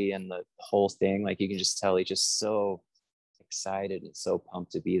everybody and the whole thing, like you can just tell he's just so excited and so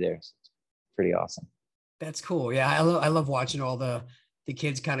pumped to be there. So it's pretty awesome. That's cool. Yeah, I love watching all the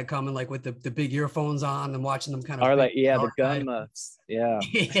kids kind of coming like with the big earphones on and watching them kind of like the gun muffs. Yeah.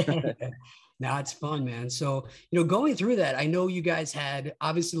 Now it's fun, man. So, you know, going through that, I know you guys had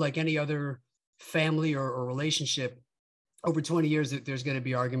obviously like any other family or relationship over 20 years that there's going to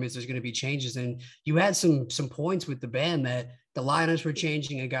be arguments, there's going to be changes. And you had some points with the band that the lineups were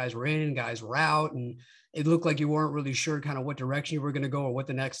changing and guys were in and guys were out. And it looked like you weren't really sure kind of what direction you were going to go or what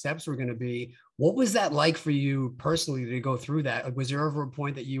the next steps were going to be. What was that like for you personally to go through that? Like, was there ever a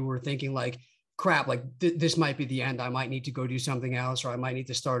point that you were thinking like, crap, like this might be the end. I might need to go do something else, or I might need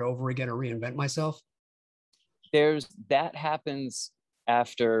to start over again or reinvent myself? That happens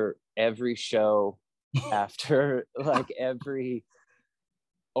after every show, after like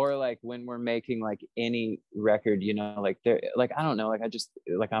or like when we're making like any record, you know, like like, I don't know, like I just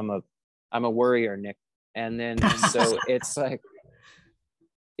like, I'm a worrier, Nick. And then, so it's like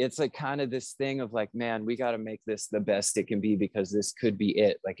kind of this thing of like, man, we got to make this the best it can be, because this could be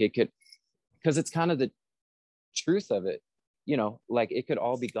it. Like it could, because it's kind of the truth of it, you know, like it could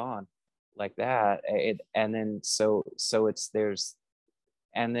all be gone like that. And then so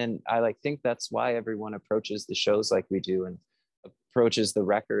and then I like think that's why everyone approaches the shows like we do, and approaches the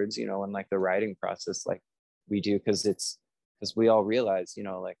records, you know, and like the writing process like we do, because we all realize, you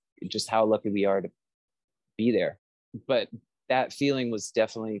know, like just how lucky we are to be there. But that feeling was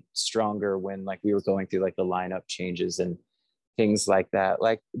definitely stronger when like we were going through like the lineup changes and things like that.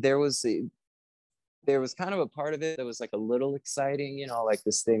 Like there was kind of a part of it that was like a little exciting, you know, like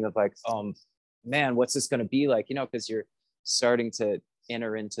this thing of like, man, what's this going to be like, you know, because you're starting to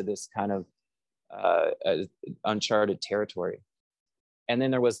enter into this kind of uncharted territory. And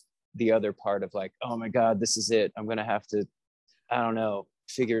then there was the other part of like, oh my God, this is it. I'm going to have to, I don't know,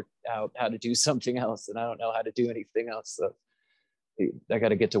 figure out how to do something else. And I don't know how to do anything else. So I got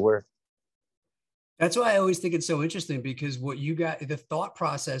to get to work. That's why I always think it's so interesting, because what you got, the thought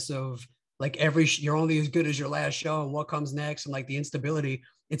process of like you're only as good as your last show and what comes next, and like the instability,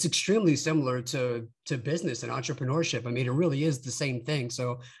 it's extremely similar to business and entrepreneurship. I mean, it really is the same thing.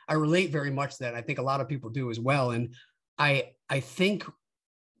 So I relate very much to that. I think a lot of people do as well. And I think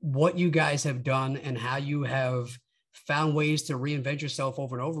what you guys have done and how you have found ways to reinvent yourself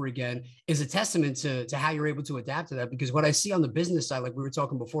over and over again is a testament to how you're able to adapt to that. Because what I see on the business side, like we were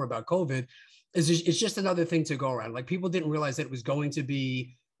talking before about COVID, is it's just another thing to go around. Like people didn't realize that it was going to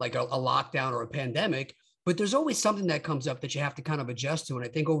be like a lockdown or a pandemic, but there's always something that comes up that you have to kind of adjust to. And I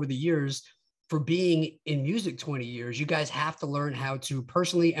think over the years, for being in music 20 years, you guys have to learn how to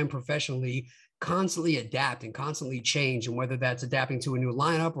personally and professionally constantly adapt and constantly change. And whether that's adapting to a new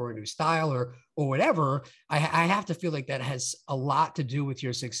lineup or a new style or whatever, I have to feel like that has a lot to do with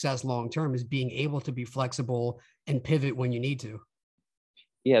your success long term, is being able to be flexible and pivot when you need to.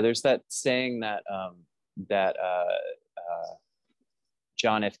 Yeah, there's that saying that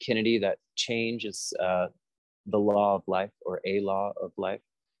John F. Kennedy, that change is the law of life, or a law of life.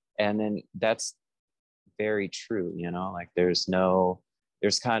 And then that's very true, you know, like there's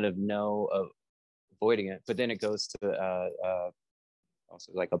kind of no avoiding it. But then it goes to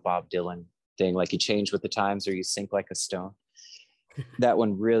also like a Bob Dylan thing, like you change with the times or you sink like a stone. That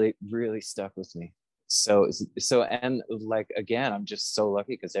one really, really stuck with me. So, and like, again, I'm just so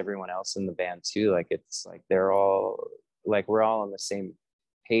lucky because everyone else in the band too, like it's like they're all like, we're all on the same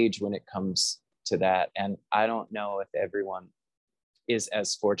page when it comes to that. And I don't know if everyone is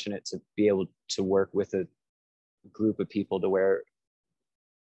as fortunate to be able to work with a group of people to where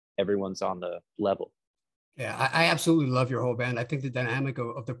everyone's on the level. Yeah, I absolutely love your whole band. I think the dynamic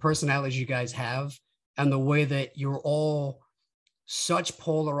of the personalities you guys have and the way that you're all such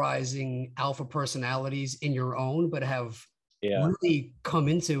polarizing alpha personalities in your own, but have really come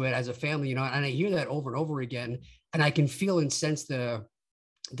into it as a family, you know, and I hear that over and over again. And I can feel and sense the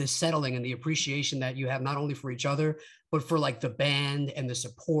settling and the appreciation that you have, not only for each other, but for like the band and the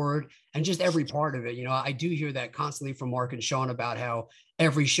support and just every part of it. You know, I do hear that constantly from Mark and Sean about how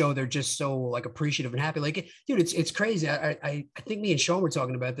every show they're just so like appreciative and happy. Like, dude, it's crazy. I think me and Sean were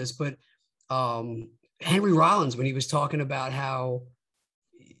talking about this, but Henry Rollins, when he was talking about how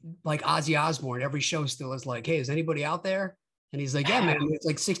like Ozzy Osbourne, every show still is like, hey, is anybody out there? And he's like, yeah, man, it's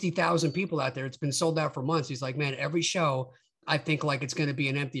like 60,000 people out there. It's been sold out for months. He's like, man, every show I think like it's going to be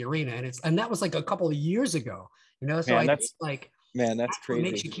an empty arena. And that was like a couple of years ago, you know? So man, I think like, man, that's crazy. It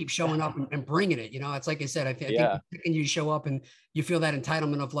makes you keep showing up and bringing it, you know? It's like I said, I think you show up and you feel that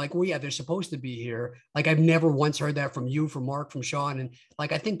entitlement of like, well, yeah, they're supposed to be here. Like I've never once heard that from you, from Mark, from Sean. And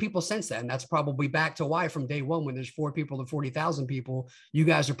like, I think people sense that. And that's probably back to why from day one, when there's 4 people to 40,000 people, you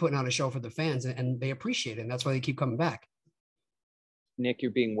guys are putting on a show for the fans and they appreciate it. And that's why they keep coming back. Nick,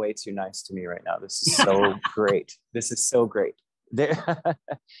 you're being way too nice to me right now. This is so great. This is so great. There's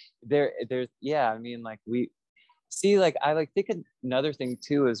yeah, I mean, like we see, like I like think another thing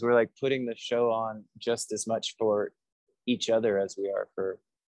too is we're like putting the show on just as much for each other as we are for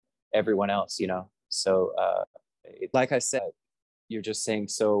everyone else, you know. So like I said, you're just saying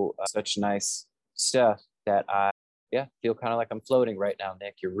such nice stuff that I feel kind of like I'm floating right now,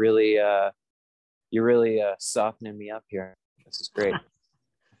 Nick. You're really softening me up here. This is great.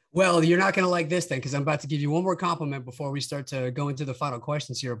 Well, you're not going to like this then, because I'm about to give you one more compliment before we start to go into the final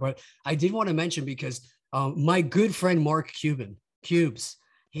questions here. But I did want to mention, because my good friend Mark Cubes,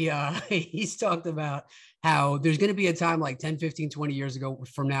 he's talked about how there's going to be a time like 10, 15, 20 years ago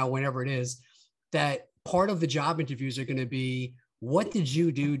from now, whenever it is, that part of the job interviews are going to be, what did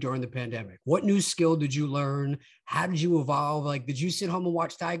you do during the pandemic? What new skill did you learn? How did you evolve? Like, did you sit home and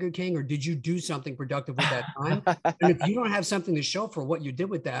watch Tiger King, or did you do something productive with that time? And if you don't have something to show for what you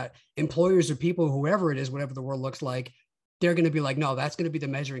did with that, employers or people, whoever it is, whatever the world looks like, they're going to be like, no, that's going to be the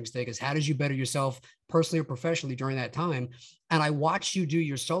measuring stick, is how did you better yourself personally or professionally during that time? And I watched you do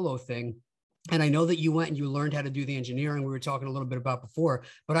your solo thing. And I know that you went and you learned how to do the engineering we were talking a little bit about before,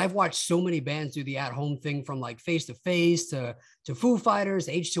 but I've watched so many bands do the at-home thing, from like Face to Face to Foo Fighters,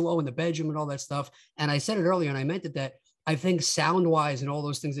 H2O in the bedroom and all that stuff. And I said it earlier, and I meant it, that I think sound-wise and all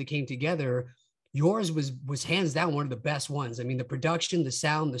those things that came together, yours was hands down one of the best ones. I mean, the production, the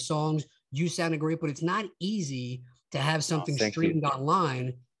sound, the songs, you sounded great, but it's not easy to have something streamed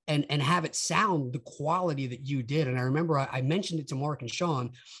online and have it sound the quality that you did. And I remember I mentioned it to Mark and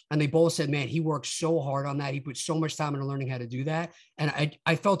Sean, and they both said, man, he worked so hard on that. He put so much time into learning how to do that. And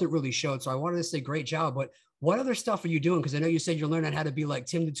I felt it really showed. So I wanted to say great job, but what other stuff are you doing? Because I know you said you're learning how to be like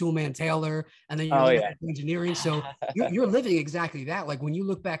Tim the Toolman Taylor, and then you're learning engineering. So you're living exactly that. Like when you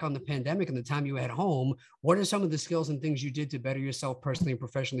look back on the pandemic and the time you had home, what are some of the skills and things you did to better yourself personally and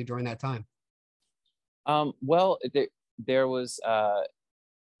professionally during that time? Well, there was,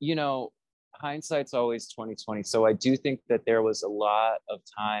 you know, hindsight's always 2020. So I do think that there was a lot of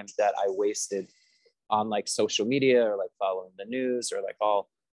time that I wasted on like social media or like following the news or like all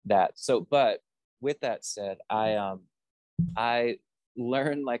that. So, but with that said, I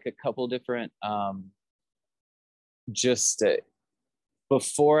learned like a couple different,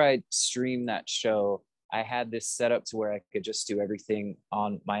 before I streamed that show, I had this set up to where I could just do everything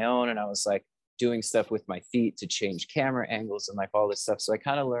on my own. And I was like doing stuff with my feet to change camera angles and like all this stuff. So I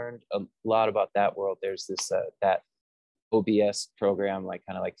kind of learned a lot about that world. There's this, that OBS program, like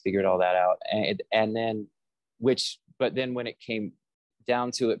kind of like figured all that out. And then, but then when it came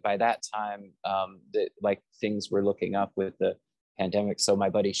down to it by that time, that like things were looking up with the pandemic. So my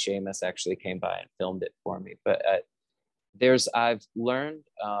buddy Seamus actually came by and filmed it for me. But I've learned,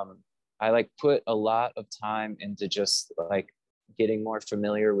 I like put a lot of time into just like getting more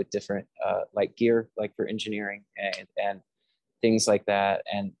familiar with different like gear, like for engineering and things like that.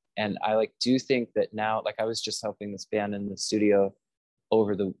 And I like do think that now, like I was just helping this band in the studio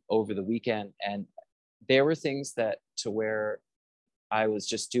over the weekend, and there were things that to where I was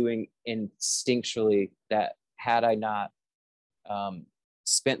just doing instinctually that had I not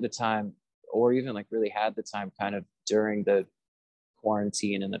spent the time or even like really had the time kind of during the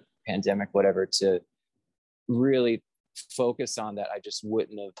quarantine and the pandemic, whatever, to really focus on that, I just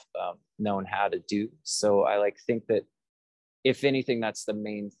wouldn't have known how to do. So I like think that if anything, that's the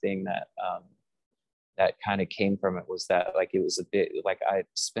main thing that that kind of came from it, was that like it was a bit like I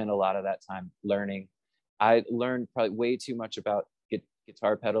spent a lot of that time learning. I learned probably way too much about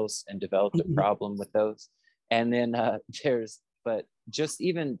guitar pedals and developed a problem with those. And then but just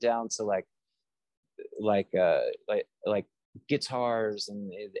even down to like guitars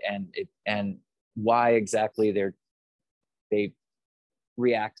and why exactly they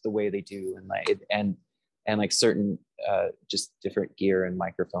react the way they do, and like certain just different gear and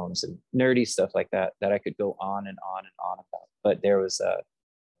microphones and nerdy stuff like that I could go on and on and on about. But there was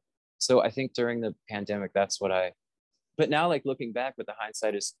so I think during the pandemic, that's what but now like looking back with the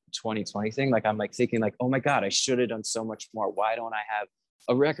hindsight is 2020 thing, like I'm like thinking like, oh my God, I should have done so much more. Why don't I have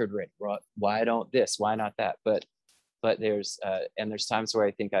a record ready? Why don't this? Why not that? But there's times where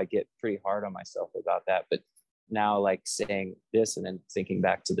I think I get pretty hard on myself about that. But now like saying this and then thinking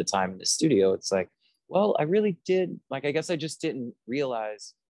back to the time in the studio, it's like, well, I really did, like, I guess I just didn't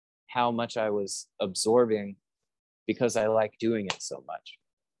realize how much I was absorbing because I like doing it so much,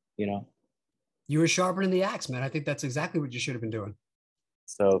 you know? You were sharpening the axe, man. I think that's exactly what you should have been doing.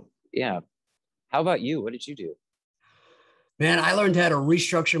 So, yeah. How about you? What did you do? Man, I learned how to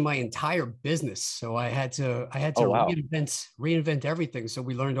restructure my entire business. So I had to reinvent everything. So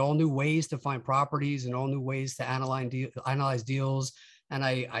we learned all new ways to find properties and all new ways to analyze deals. And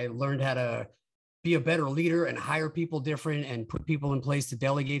I learned how to be a better leader and hire people different and put people in place to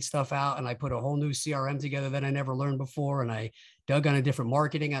delegate stuff out. And I put a whole new CRM together that I never learned before. And I dug on a different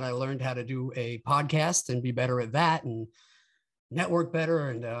marketing, and I learned how to do a podcast and be better at that and network better.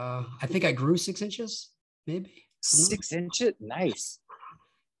 And I think I grew 6 inches, maybe. 6 inches? Nice.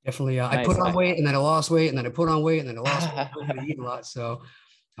 Definitely. Nice. I put on weight, and then I lost weight, and then I put on weight, and then I lost weight. I eat a lot. So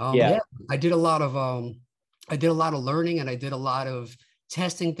yeah, I did a lot of learning, and I did a lot of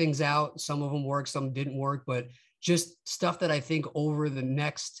testing things out. Some of them worked, some didn't work, but just stuff that I think over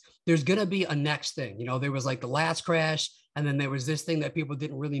there's going to be a next thing. You know, there was like the last crash, and then there was this thing that people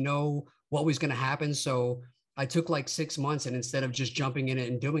didn't really know what was going to happen. So I took like 6 months, and instead of just jumping in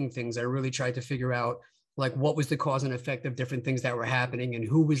it and doing things, I really tried to figure out like what was the cause and effect of different things that were happening and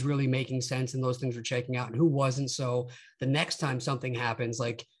who was really making sense and those things were checking out and who wasn't. So the next time something happens,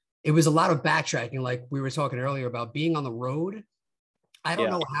 like it was a lot of backtracking. Like we were talking earlier about being on the road. I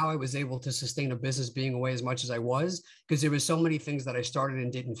don't know how I was able to sustain a business being away as much as I was, because there was so many things that I started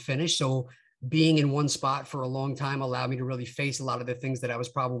and didn't finish. So being in one spot for a long time allowed me to really face a lot of the things that I was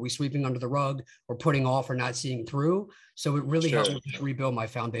probably sweeping under the rug or putting off or not seeing through. So it really helped me to rebuild my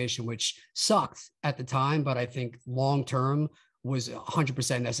foundation, which sucked at the time, but I think long-term was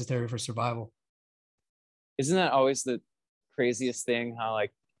 100% necessary for survival. Isn't that always the craziest thing? How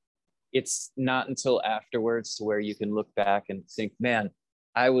like it's not until afterwards to where you can look back and think, man,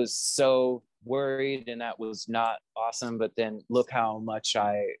 I was so worried and that was not awesome, but then look how much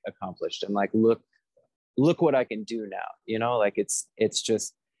I accomplished, and like look what I can do now, you know. Like it's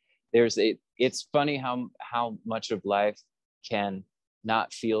just, it's funny how much of life can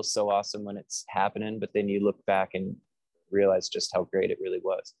not feel so awesome when it's happening, but then you look back and realize just how great it really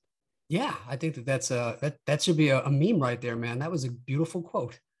was. Yeah, I think that should be a meme right there, man. That was a beautiful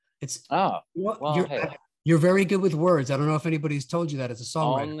quote. It's Oh, well, well, hey, you're very good with words. I don't know if anybody's told you that as a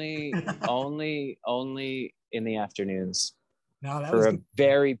songwriter. only in the afternoons No, that for was a good.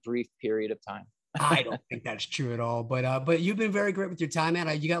 very brief period of time. I don't think that's true at all. But you've been very great with your time,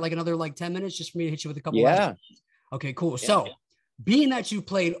 man. You got like another like 10 minutes just for me to hit you with a couple last. Yeah. Okay, cool. Yeah. So being that you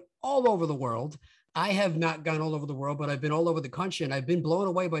played all over the world, I have not gone all over the world, but I've been all over the country, and I've been blown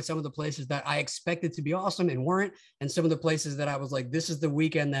away by some of the places that I expected to be awesome and weren't, and some of the places that I was like, this is the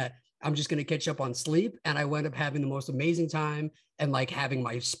weekend that I'm just going to catch up on sleep. And I wound up having the most amazing time and like having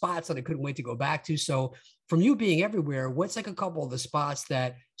my spots that I couldn't wait to go back to. So from you being everywhere, what's like a couple of the spots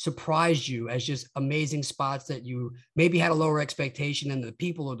that surprised you as just amazing spots that you maybe had a lower expectation, and the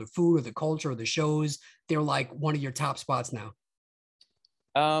people or the food or the culture or the shows, they're like one of your top spots now?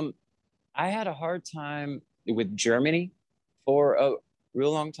 I had a hard time with Germany for a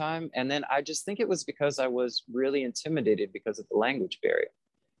real long time. And then I just think it was because I was really intimidated because of the language barrier.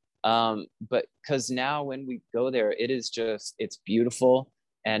 But because now when we go there, it's beautiful,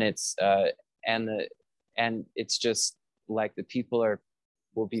 and and it's just like the people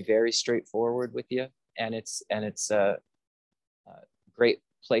will be very straightforward with you, and it's a great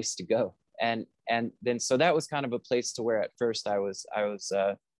place to go. And then so that was kind of a place to where at first I was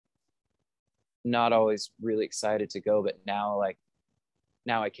not always really excited to go, but now I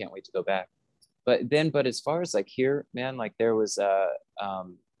can't wait to go back. But as far as like here, man, like there was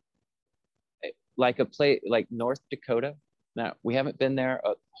like a place like North Dakota. Now we haven't been there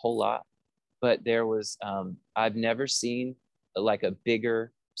a whole lot, but there was I've never seen like a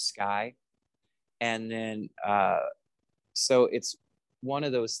bigger sky. And then so it's one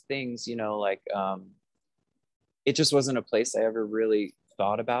of those things, you know, like it just wasn't a place I ever really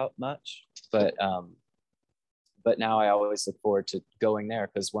thought about much, but now I always look forward to going there,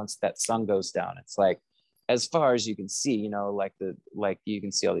 because once that sun goes down, it's like as far as you can see, you know, like you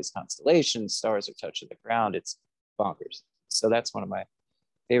can see all these constellations, stars are touching the ground. It's bonkers. So that's one of my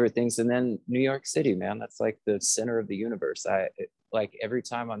favorite things. And then New York City, man, that's like the center of the universe. Like every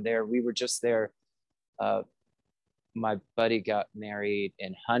time I'm there, we were just there. My buddy got married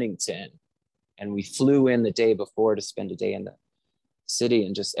in Huntington, and we flew in the day before to spend a day in the city.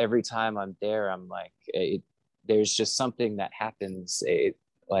 And just every time I'm there, I'm like, there's just something that happens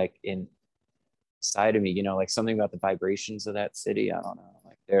like inside of me, you know, like something about the vibrations of that city. I don't know,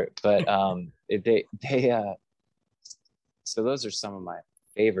 like so those are some of my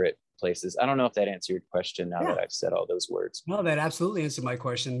favorite places. I don't know if that answered your question now that I've said all those words. No, that absolutely answered my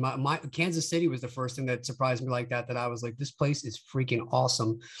question. My Kansas City was the first thing that surprised me like that I was like, this place is freaking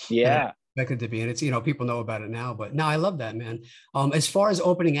awesome. Yeah. Expected to be, and it's, you know, people know about it now, but no, I love that, man. As far as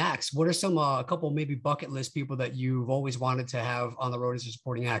opening acts, what are some a couple maybe bucket list people that you've always wanted to have on the road as a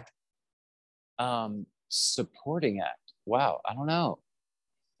supporting act? Supporting act, wow, I don't know.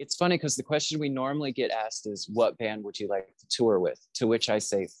 It's funny because the question we normally get asked is, what band would you like to tour with? To which I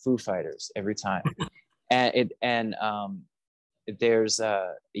say Foo Fighters every time. and there's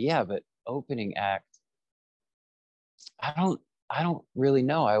but opening act, I don't really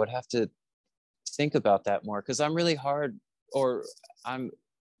know. I would have to think about that more, because I'm really hard, or I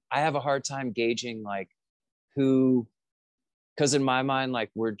have a hard time gauging like who, because in my mind,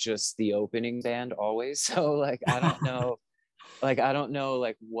 like we're just the opening band always. So like I don't know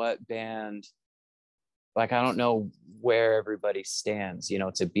like what band, like I don't know where everybody stands, you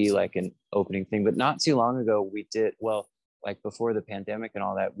know, to be like an opening thing. But not too long ago we did, well, like before the pandemic and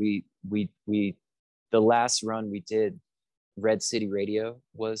all that, we the last run we did, Red City Radio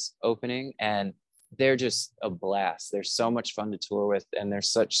was opening, and they're just a blast. They're so much fun to tour with, and they're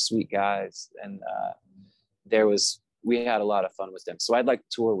such sweet guys. And we had a lot of fun with them. So I'd like to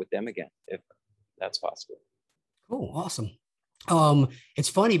tour with them again if that's possible. Cool. Awesome. It's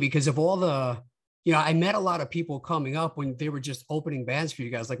funny because of all the, you know, I met a lot of people coming up when they were just opening bands for you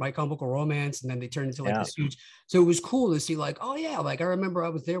guys, like My Chemical Romance, and then they turned into like this huge. So it was cool to see like, oh yeah, like I remember I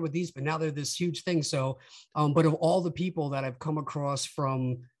was there with these, but now they're this huge thing. So, but of all the people that I've come across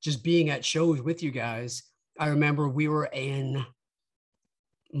from just being at shows with you guys, I remember we were in,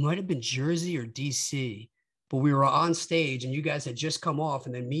 might have been Jersey or DC, but we were on stage and you guys had just come off,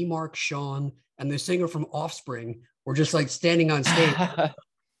 and then me, Mark, Sean, and the singer from Offspring were just like standing on stage.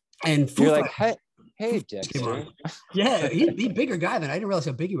 And Foo You're like, Fighters hey, came on. Dexter. Yeah, he's a bigger guy than I didn't realize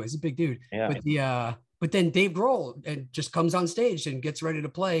how big he was. He's a big dude. Yeah. But then Dave Grohl and just comes on stage and gets ready to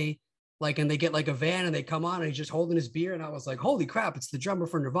play. Like, and they get like a van and they come on and he's just holding his beer. And I was like, holy crap, it's the drummer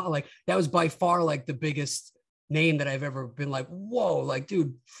for Nirvana. Like, that was by far like the biggest name that I've ever been like, whoa, like,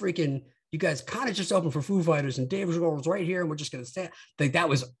 dude, freaking, you guys kind of just opened for Foo Fighters and Dave Grohl was right here and we're just gonna stand. Like, that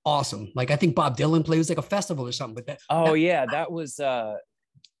was awesome. Like, I think Bob Dylan played, it was like a festival or something. But that was the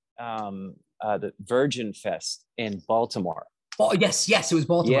Virgin Fest in Baltimore. Oh, yes, it was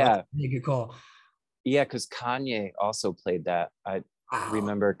Baltimore. Yeah. That's a good call. Yeah, because Kanye also played that. I Wow.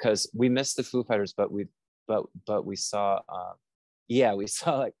 remember because we missed the Foo Fighters, but we saw we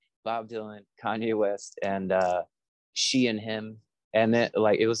saw like Bob Dylan, Kanye West, and She and Him, and then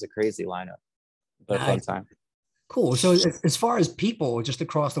like it was a crazy lineup, but fun time. Cool. So as far as people just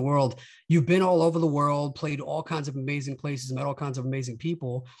across the world, you've been all over the world, played all kinds of amazing places, met all kinds of amazing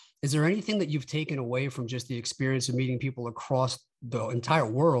people. Is there anything that you've taken away from just the experience of meeting people across the entire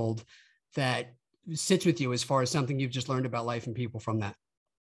world that sits with you as far as something you've just learned about life and people from that?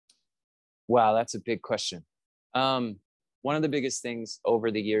 Wow, that's a big question. One of the biggest things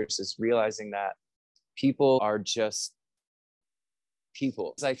over the years is realizing that people are just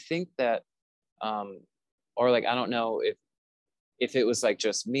people. I think that, or like, I don't know if it was like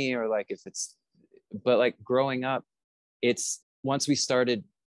just me or like if it's, but like growing up, it's once we started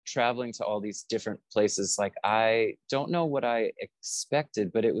traveling to all these different places, like I don't know what I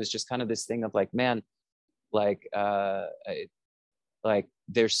expected, but it was just kind of this thing of like, man, like like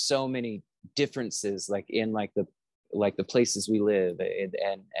there's so many differences like in like the places we live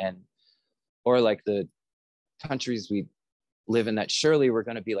and or like the countries we live in, that surely we're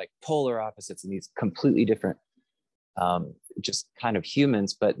going to be like polar opposites and these completely different just kind of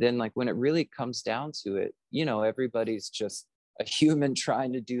humans. But then like when it really comes down to it, you know, everybody's just a human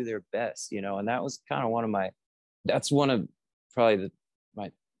trying to do their best, you know. And that was kind of that's one of probably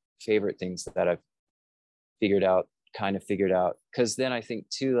my favorite things that I've figured out, because then I think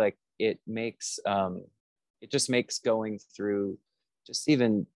too, like it just makes going through just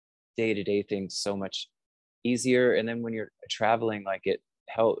even day-to-day things so much easier. And then when you're traveling, like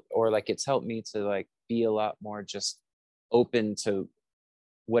it's helped me to like be a lot more just open to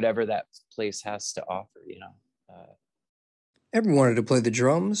whatever that place has to offer, you know. Ever wanted to play the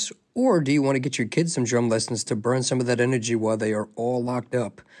drums? Or do you want to get your kids some drum lessons to burn some of that energy while they are all locked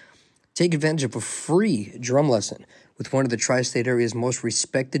up? Take advantage of a free drum lesson with one of the tri-state area's most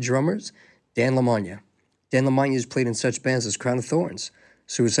respected drummers, Dan Lamagna. Dan Lamagna has played in such bands as Crown of Thorns,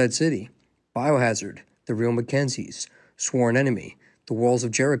 Suicide City, Biohazard, The Real Mackenzies, Sworn Enemy, The Walls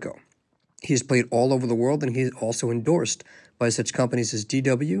of Jericho. He has played all over the world, and he is also endorsed by such companies as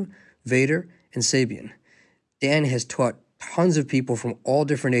DW, Vader, and Sabian. Dan has taught tons of people from all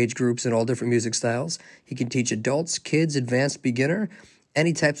different age groups and all different music styles. He can teach adults, kids, advanced, beginner,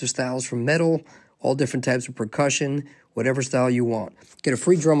 any types of styles from metal, all different types of percussion, whatever style you want. Get a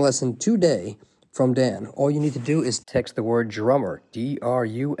free drum lesson today from Dan. All you need to do is text the word drummer,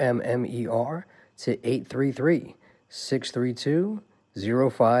 DRUMMER, to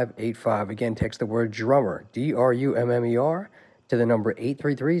 833-632-0585. Again, text the word drummer, DRUMMER, to the number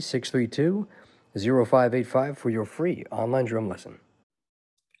 833-632-0585 for your free online drum lesson.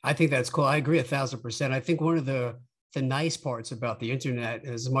 I think that's cool. I agree 1,000%. I think one of the nice parts about the internet,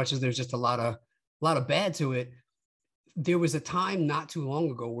 as much as there's just a lot of bad to it, there was a time not too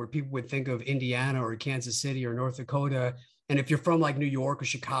long ago where people would think of Indiana or Kansas City or North Dakota, and if you're from like New York or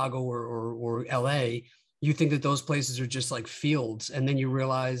Chicago or LA, you think that those places are just like fields, and then you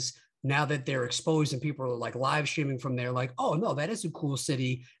realize now that they're exposed and people are like live streaming from there, like, oh no, that is a cool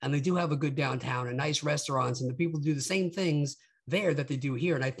city, and they do have a good downtown and nice restaurants, and the people do the same things there that they do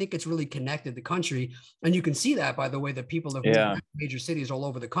here. And I think it's really connected the country. And you can see that by the way that people have moved to major cities all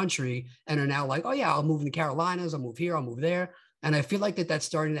over the country and are now like, oh yeah, I'll move in the Carolinas, I'll move here, I'll move there. And I feel like that's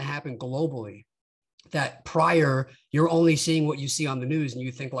starting to happen globally. That prior, you're only seeing what you see on the news and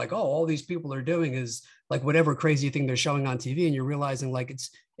you think like, oh, all these people are doing is like whatever crazy thing they're showing on TV. And you're realizing like it's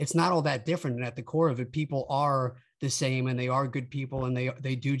not all that different. And at the core of it, people are the same and they are good people. And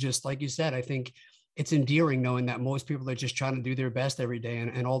they do just like you said. I think it's endearing knowing that most people are just trying to do their best every day.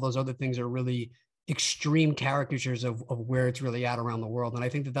 And all those other things are really extreme caricatures of where it's really at around the world. And I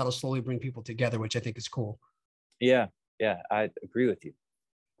think that'll slowly bring people together, which I think is cool. Yeah, I agree with you.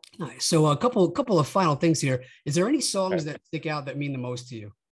 Nice. So a couple of final things here. Is there any songs that stick out that mean the most to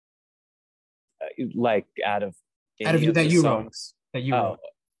you? Like out of that you wrote. That you wrote.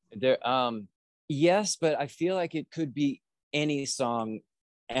 There, yes, but I feel like it could be any song,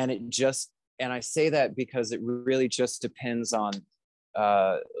 and I say that because it really just depends on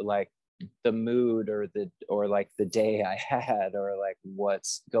like the mood or like the day I had, or like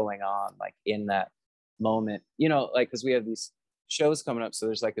what's going on like in that moment, you know, like because we have these shows coming up, so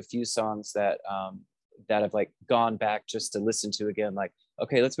there's like a few songs that I've like gone back just to listen to again, like,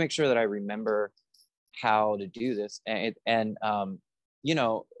 okay, let's make sure that I remember how to do this, and you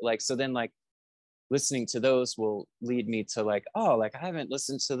know, like, so then like listening to those will lead me to like, oh, like I haven't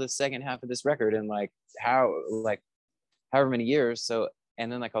listened to the second half of this record in like however many years. So,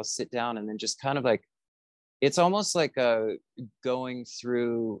 and then like I'll sit down and then just kind of like, it's almost like going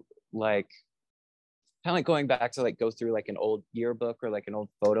through like, kind of like going back to like go through like an old yearbook or like an old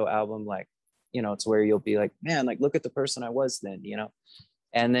photo album, like, you know, it's where you'll be like, man, like look at the person I was then, you know.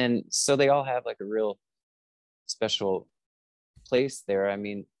 And then so they all have like a real special place there. I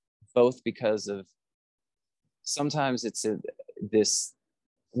mean, both because of sometimes it's this,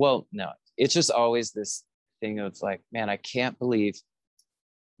 well, no, it's just always this thing of like, man, I can't believe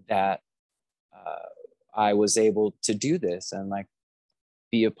that I was able to do this and like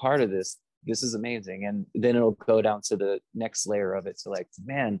be a part of this. This is amazing. And then it'll go down to the next layer of it. So like,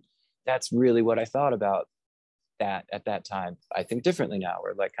 man, that's really what I thought about that at that time. I think differently now,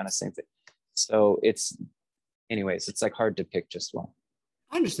 or like kind of same thing. So it's, anyways, it's like hard to pick just one.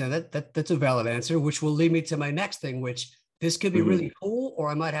 I understand that's a valid answer, which will lead me to my next thing, which this could be really cool, or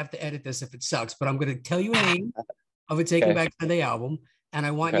I might have to edit this if it sucks, but I'm going to tell you a name of a Taking Back Sunday album. And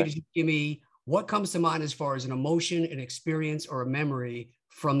I want you to just give me what comes to mind as far as an emotion, an experience, or a memory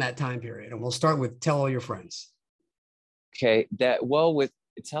from that time period. And we'll start with Tell All Your Friends. Okay. With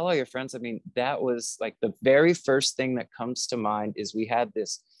Tell All Your Friends, I mean, that was like the very first thing that comes to mind is we had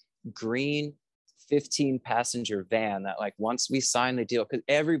this green 15 passenger van that like once we signed the deal, because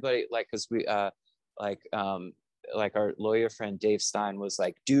everybody like, because we like our lawyer friend Dave Stein was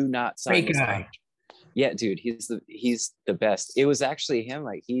like, do not sign this contract. Yeah, dude, he's the best. It was actually him,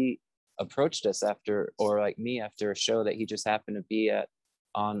 like he approached us after, or like me after a show that he just happened to be at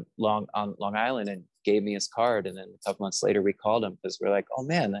on Long Island, and gave me his card. And then a couple months later we called him because we're like, oh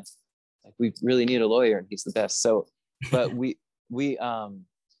man, that's like, we really need a lawyer and he's the best. So but we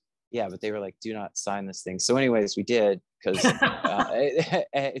yeah, but they were like, do not sign this thing. So anyways, we did, because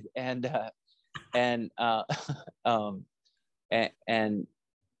and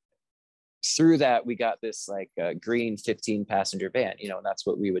through that we got this like green 15 passenger van, you know, and that's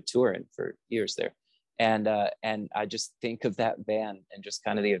what we would tour in for years there. And I just think of that van and just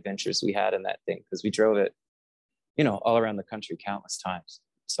kind of the adventures we had in that thing, because we drove it, you know, all around the country countless times.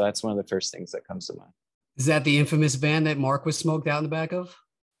 So that's one of the first things that comes to mind. Is that the infamous van that Mark was smoked out in the back of?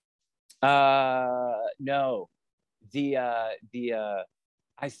 No,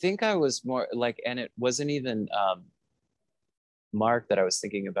 I think I was more like, and it wasn't even Mark that I was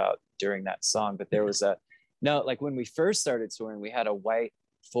thinking about during that song, but there was no, like when we first started touring, we had a white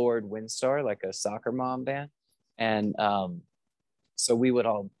Ford Windstar, like a soccer mom van. And so we would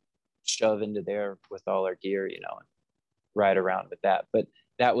all shove into there with all our gear, you know, and ride around with that. But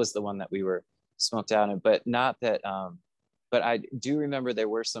that was the one that we were smoked out in, but not that, but I do remember there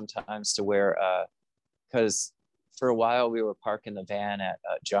were some times to where, because for a while we were parking the van at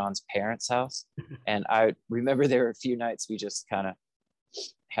John's parents' house. And I remember there were a few nights we just kind of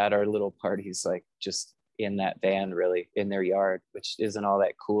had our little parties, like just in that van, really in their yard, which isn't all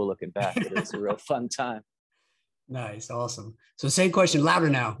that cool looking back, but it was a real fun time. Nice. Awesome. So same question, Louder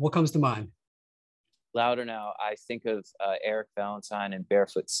Now. What comes to mind? Louder Now, I think of Eric Valentine and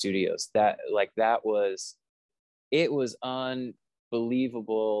Barefoot Studios. That was, it was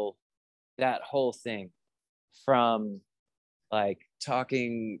unbelievable. That whole thing, from like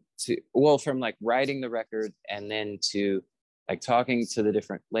talking to, well, from like writing the record and then to like talking to the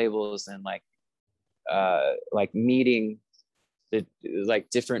different labels and like meeting the like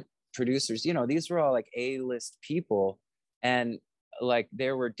different producers, you know, these were all like A-list people. And like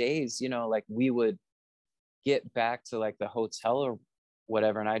there were days, you know, like we would get back to like the hotel or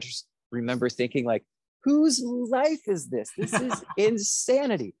whatever, and I just remember thinking like, whose life is this? This is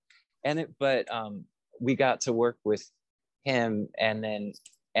insanity. But we got to work with him, and then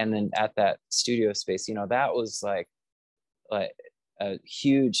at that studio space, you know, that was like a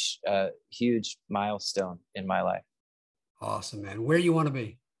huge milestone in my life. Awesome, man. Where you want to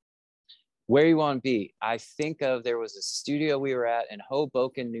be? Where you want to be? I think of, there was a studio we were at in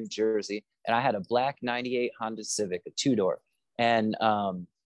Hoboken, New Jersey, and I had a black 98 Honda Civic, a 2-door. And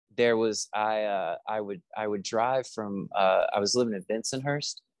there was, I would drive from, I was living in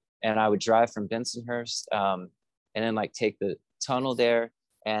Bensonhurst, and I would drive from Bensonhurst and then like take the tunnel there.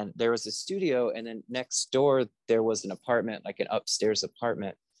 And there was a studio, and then next door there was an apartment, like an upstairs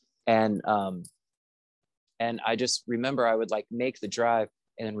apartment. And And I just remember I would like make the drive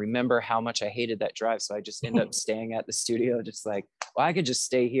and then remember how much I hated that drive. So I just end up staying at the studio, just like, well, I could just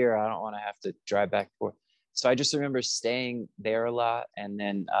stay here. I don't want to have to drive back and forth. So I just remember staying there a lot. And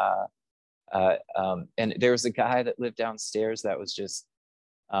then, and there was a guy that lived downstairs that was just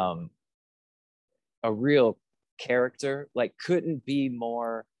a real character, like couldn't be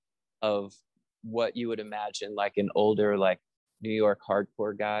more of what you would imagine like an older, like New York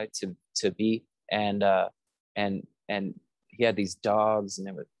hardcore guy to be. And he had these dogs and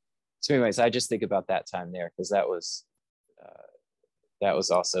it was, so anyways, I just think about that time there because that was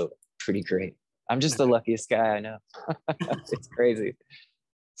also pretty great. I'm just the luckiest guy I know. It's crazy.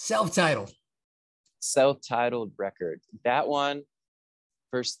 Self-titled record. That one,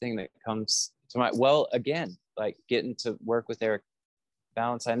 first thing that comes to mind. Well, again, like getting to work with Eric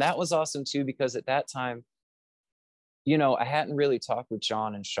Valentine. That was awesome too, because at that time, you know, I hadn't really talked with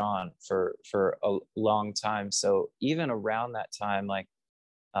John and Sean for a long time. So even around that time, like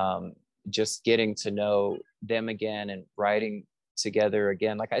just getting to know them again and writing together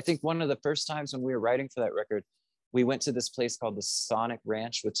again. Like I think one of the first times when we were writing for that record, we went to this place called the Sonic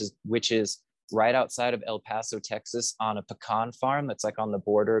Ranch, which is right outside of El Paso, Texas, on a pecan farm that's like on the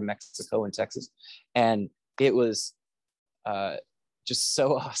border of Mexico and Texas. And it was just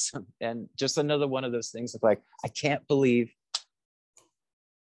so awesome. And just another one of those things of like, I can't believe,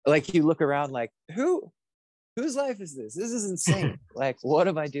 like you look around like, whose life is this? This is insane. Like, what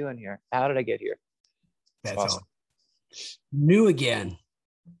am I doing here? How did I get here? That's awesome. New Again.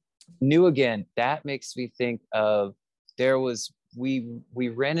 That makes me think of, we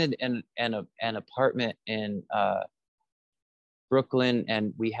rented an apartment in Brooklyn,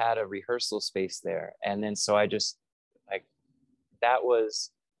 and we had a rehearsal space there. And then so I just like, that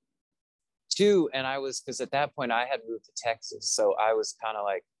was two. And because at that point I had moved to Texas. So I was kind of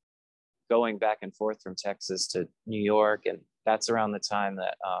like going back and forth from Texas to New York. And that's around the time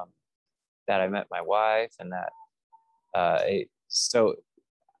that I met my wife, and that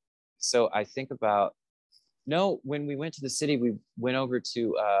so I think about, when we went to the city, we went over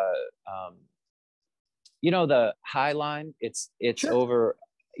to you know, the High Line. It's sure. Over,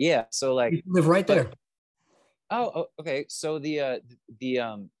 yeah. So like, you live right there. Oh, okay. So the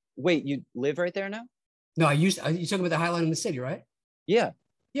wait, you live right there now? No, you talking about the High Line in the city, right? Yeah.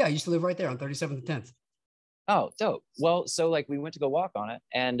 Yeah, I used to live right there on 37th and 10th. Oh, dope. Well, so like we went to go walk on it,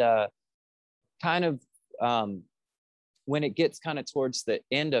 and kind of when it gets kind of towards the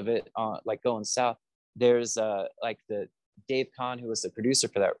end of it, like going south, there's like the Dave Kahn, who was the producer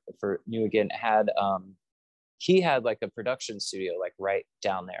for New Again, he had like a production studio like right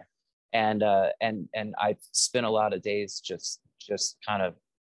down there. And I spent a lot of days just kind of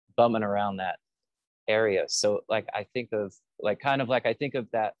bumming around that area. So like I think of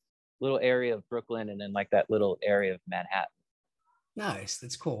that little area of Brooklyn, and then like that little area of Manhattan. Nice,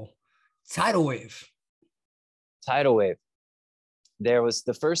 that's cool. Tidal Wave. There was,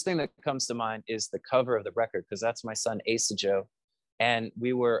 the first thing that comes to mind is the cover of the record, because that's my son Asa Joe, and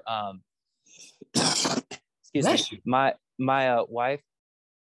we were excuse me, my wife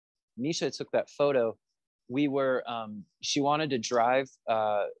Misha took that photo. We were she wanted to drive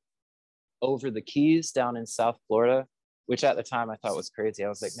over the Keys down in South Florida, which at the time I thought was crazy. I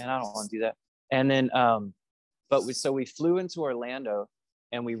was like, man, I don't want to do that. And then so we flew into Orlando,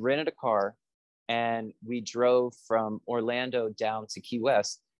 and we rented a car, and we drove from Orlando down to Key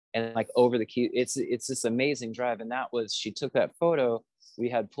West, and like over the Key. It's this amazing drive. And she took that photo. We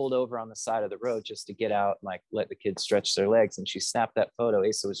had pulled over on the side of the road just to get out and like let the kids stretch their legs. And she snapped that photo.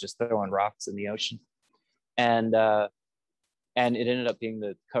 Asa was just throwing rocks in the ocean. And it ended up being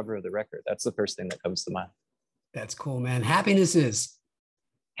the cover of the record. That's the first thing that comes to mind. That's cool, man. Happiness is.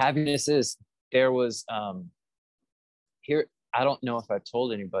 There was here, I don't know if I've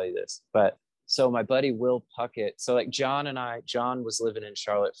told anybody this, but so my buddy Will Puckett, so like John was living in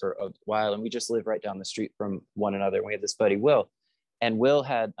Charlotte for a while, and we just lived right down the street from one another. We had this buddy Will, and Will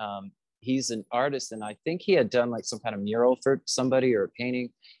had he's an artist, and I think he had done like some kind of mural for somebody or a painting,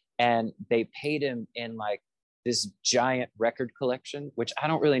 and they paid him in like this giant record collection, which I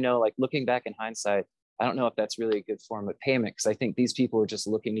don't really know, like looking back in hindsight, I don't know if that's really a good form of payment, because I think these people were just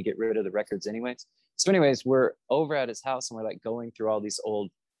looking to get rid of the records anyways. So anyways, we're over at his house, and we're like going through all these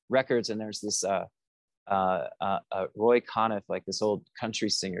old records, and there's this Roy Conniff, like this old country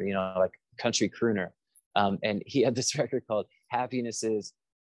singer, you know, like country crooner, and he had this record called Happiness Is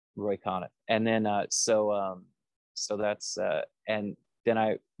Roy Conniff. And then so that's and then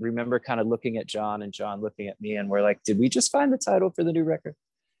I remember kind of looking at John, and John looking at me, and we're like, did we just find the title for the new record?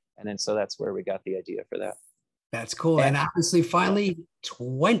 And then so that's where we got the idea for that. That's cool. And obviously finally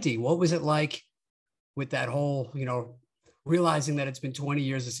 20, what was it like with that whole, realizing that it's been 20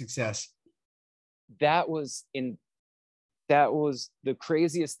 years of success? That was the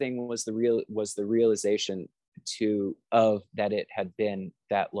craziest thing, was the realization of that it had been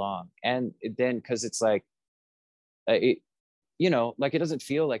that long. And then, because it's like, it doesn't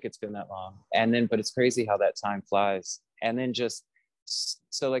feel like it's been that long. And then, but it's crazy how that time flies. And then just,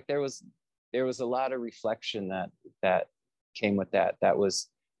 so like, there was a lot of reflection that came with that. That was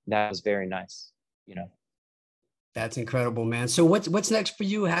very nice, That's incredible, man. So what's next for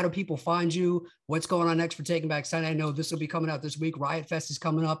you? How do people find you? What's going on next for Taking Back Sunday? I know this will be coming out this week. Riot Fest is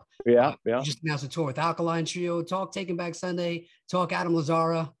coming up. Yeah. You just announced a tour with Alkaline Trio. Talk Taking Back Sunday. Talk Adam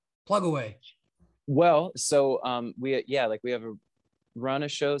Lazzara. Plug away. Well, so we have a run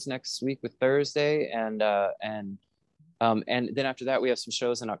of shows next week with Thursday, and then after that we have some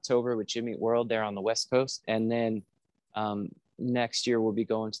shows in October with Jimmy Eat World there on the West Coast, and then next year we'll be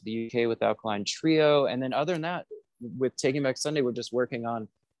going to the UK with Alkaline Trio, and then other than that, with Taking Back Sunday, we're just working on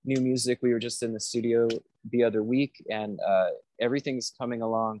new music. We were just in the studio the other week, and everything's coming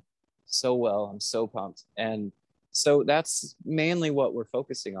along so well. I'm so pumped, and so that's mainly what we're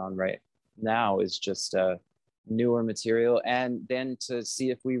focusing on right now, is just newer material, and then to see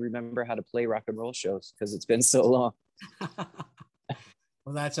if we remember how to play rock and roll shows, because it's been so long.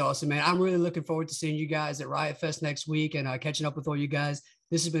 Well, that's awesome, man. I'm really looking forward to seeing you guys at Riot Fest next week and catching up with all you guys.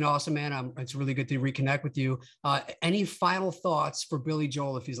 This has been awesome, man. It's really good to reconnect with you. Any final thoughts for Billy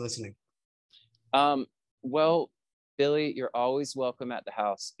Joel if he's listening? Well, Billy, you're always welcome at the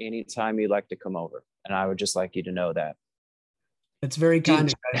house anytime you'd like to come over, and I would just like you to know that. It's very kind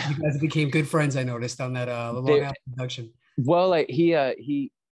of you guys. You guys became good friends, I noticed, on that Long Island production. Well, like he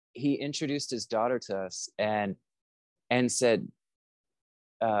introduced his daughter to us and said,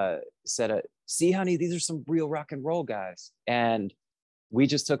 see, honey, these are some real rock and roll guys. And we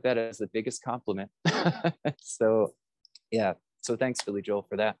just took that as the biggest compliment. So yeah. So thanks, Billy Joel,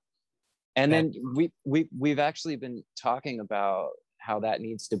 for that. And then we've actually been talking about how that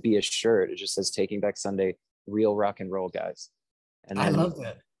needs to be a shirt. It just says Taking Back Sunday, real rock and roll guys. And I love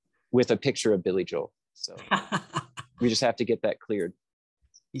that. With a picture of Billy Joel. So we just have to get that cleared.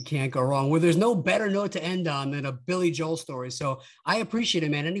 You can't go wrong. Well, there's no better note to end on than a Billy Joel story. So I appreciate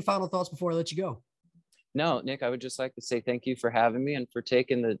it, man. Any final thoughts before I let you go? No, Nick, I would just like to say thank you for having me and for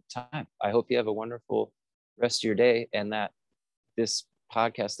taking the time. I hope you have a wonderful rest of your day, and that this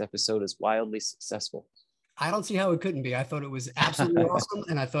podcast episode is wildly successful. I don't see how it couldn't be. I thought it was absolutely awesome.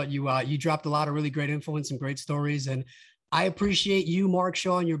 And I thought you dropped a lot of really great influence and great stories. And I appreciate you, Mark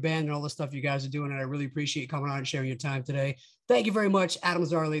Shaw, and your band and all the stuff you guys are doing. And I really appreciate you coming on and sharing your time today. Thank you very much, Adam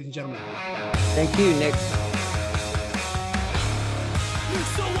Lazzara, ladies and gentlemen. Thank you, Nick.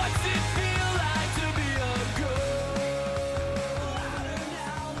 So what's it feel?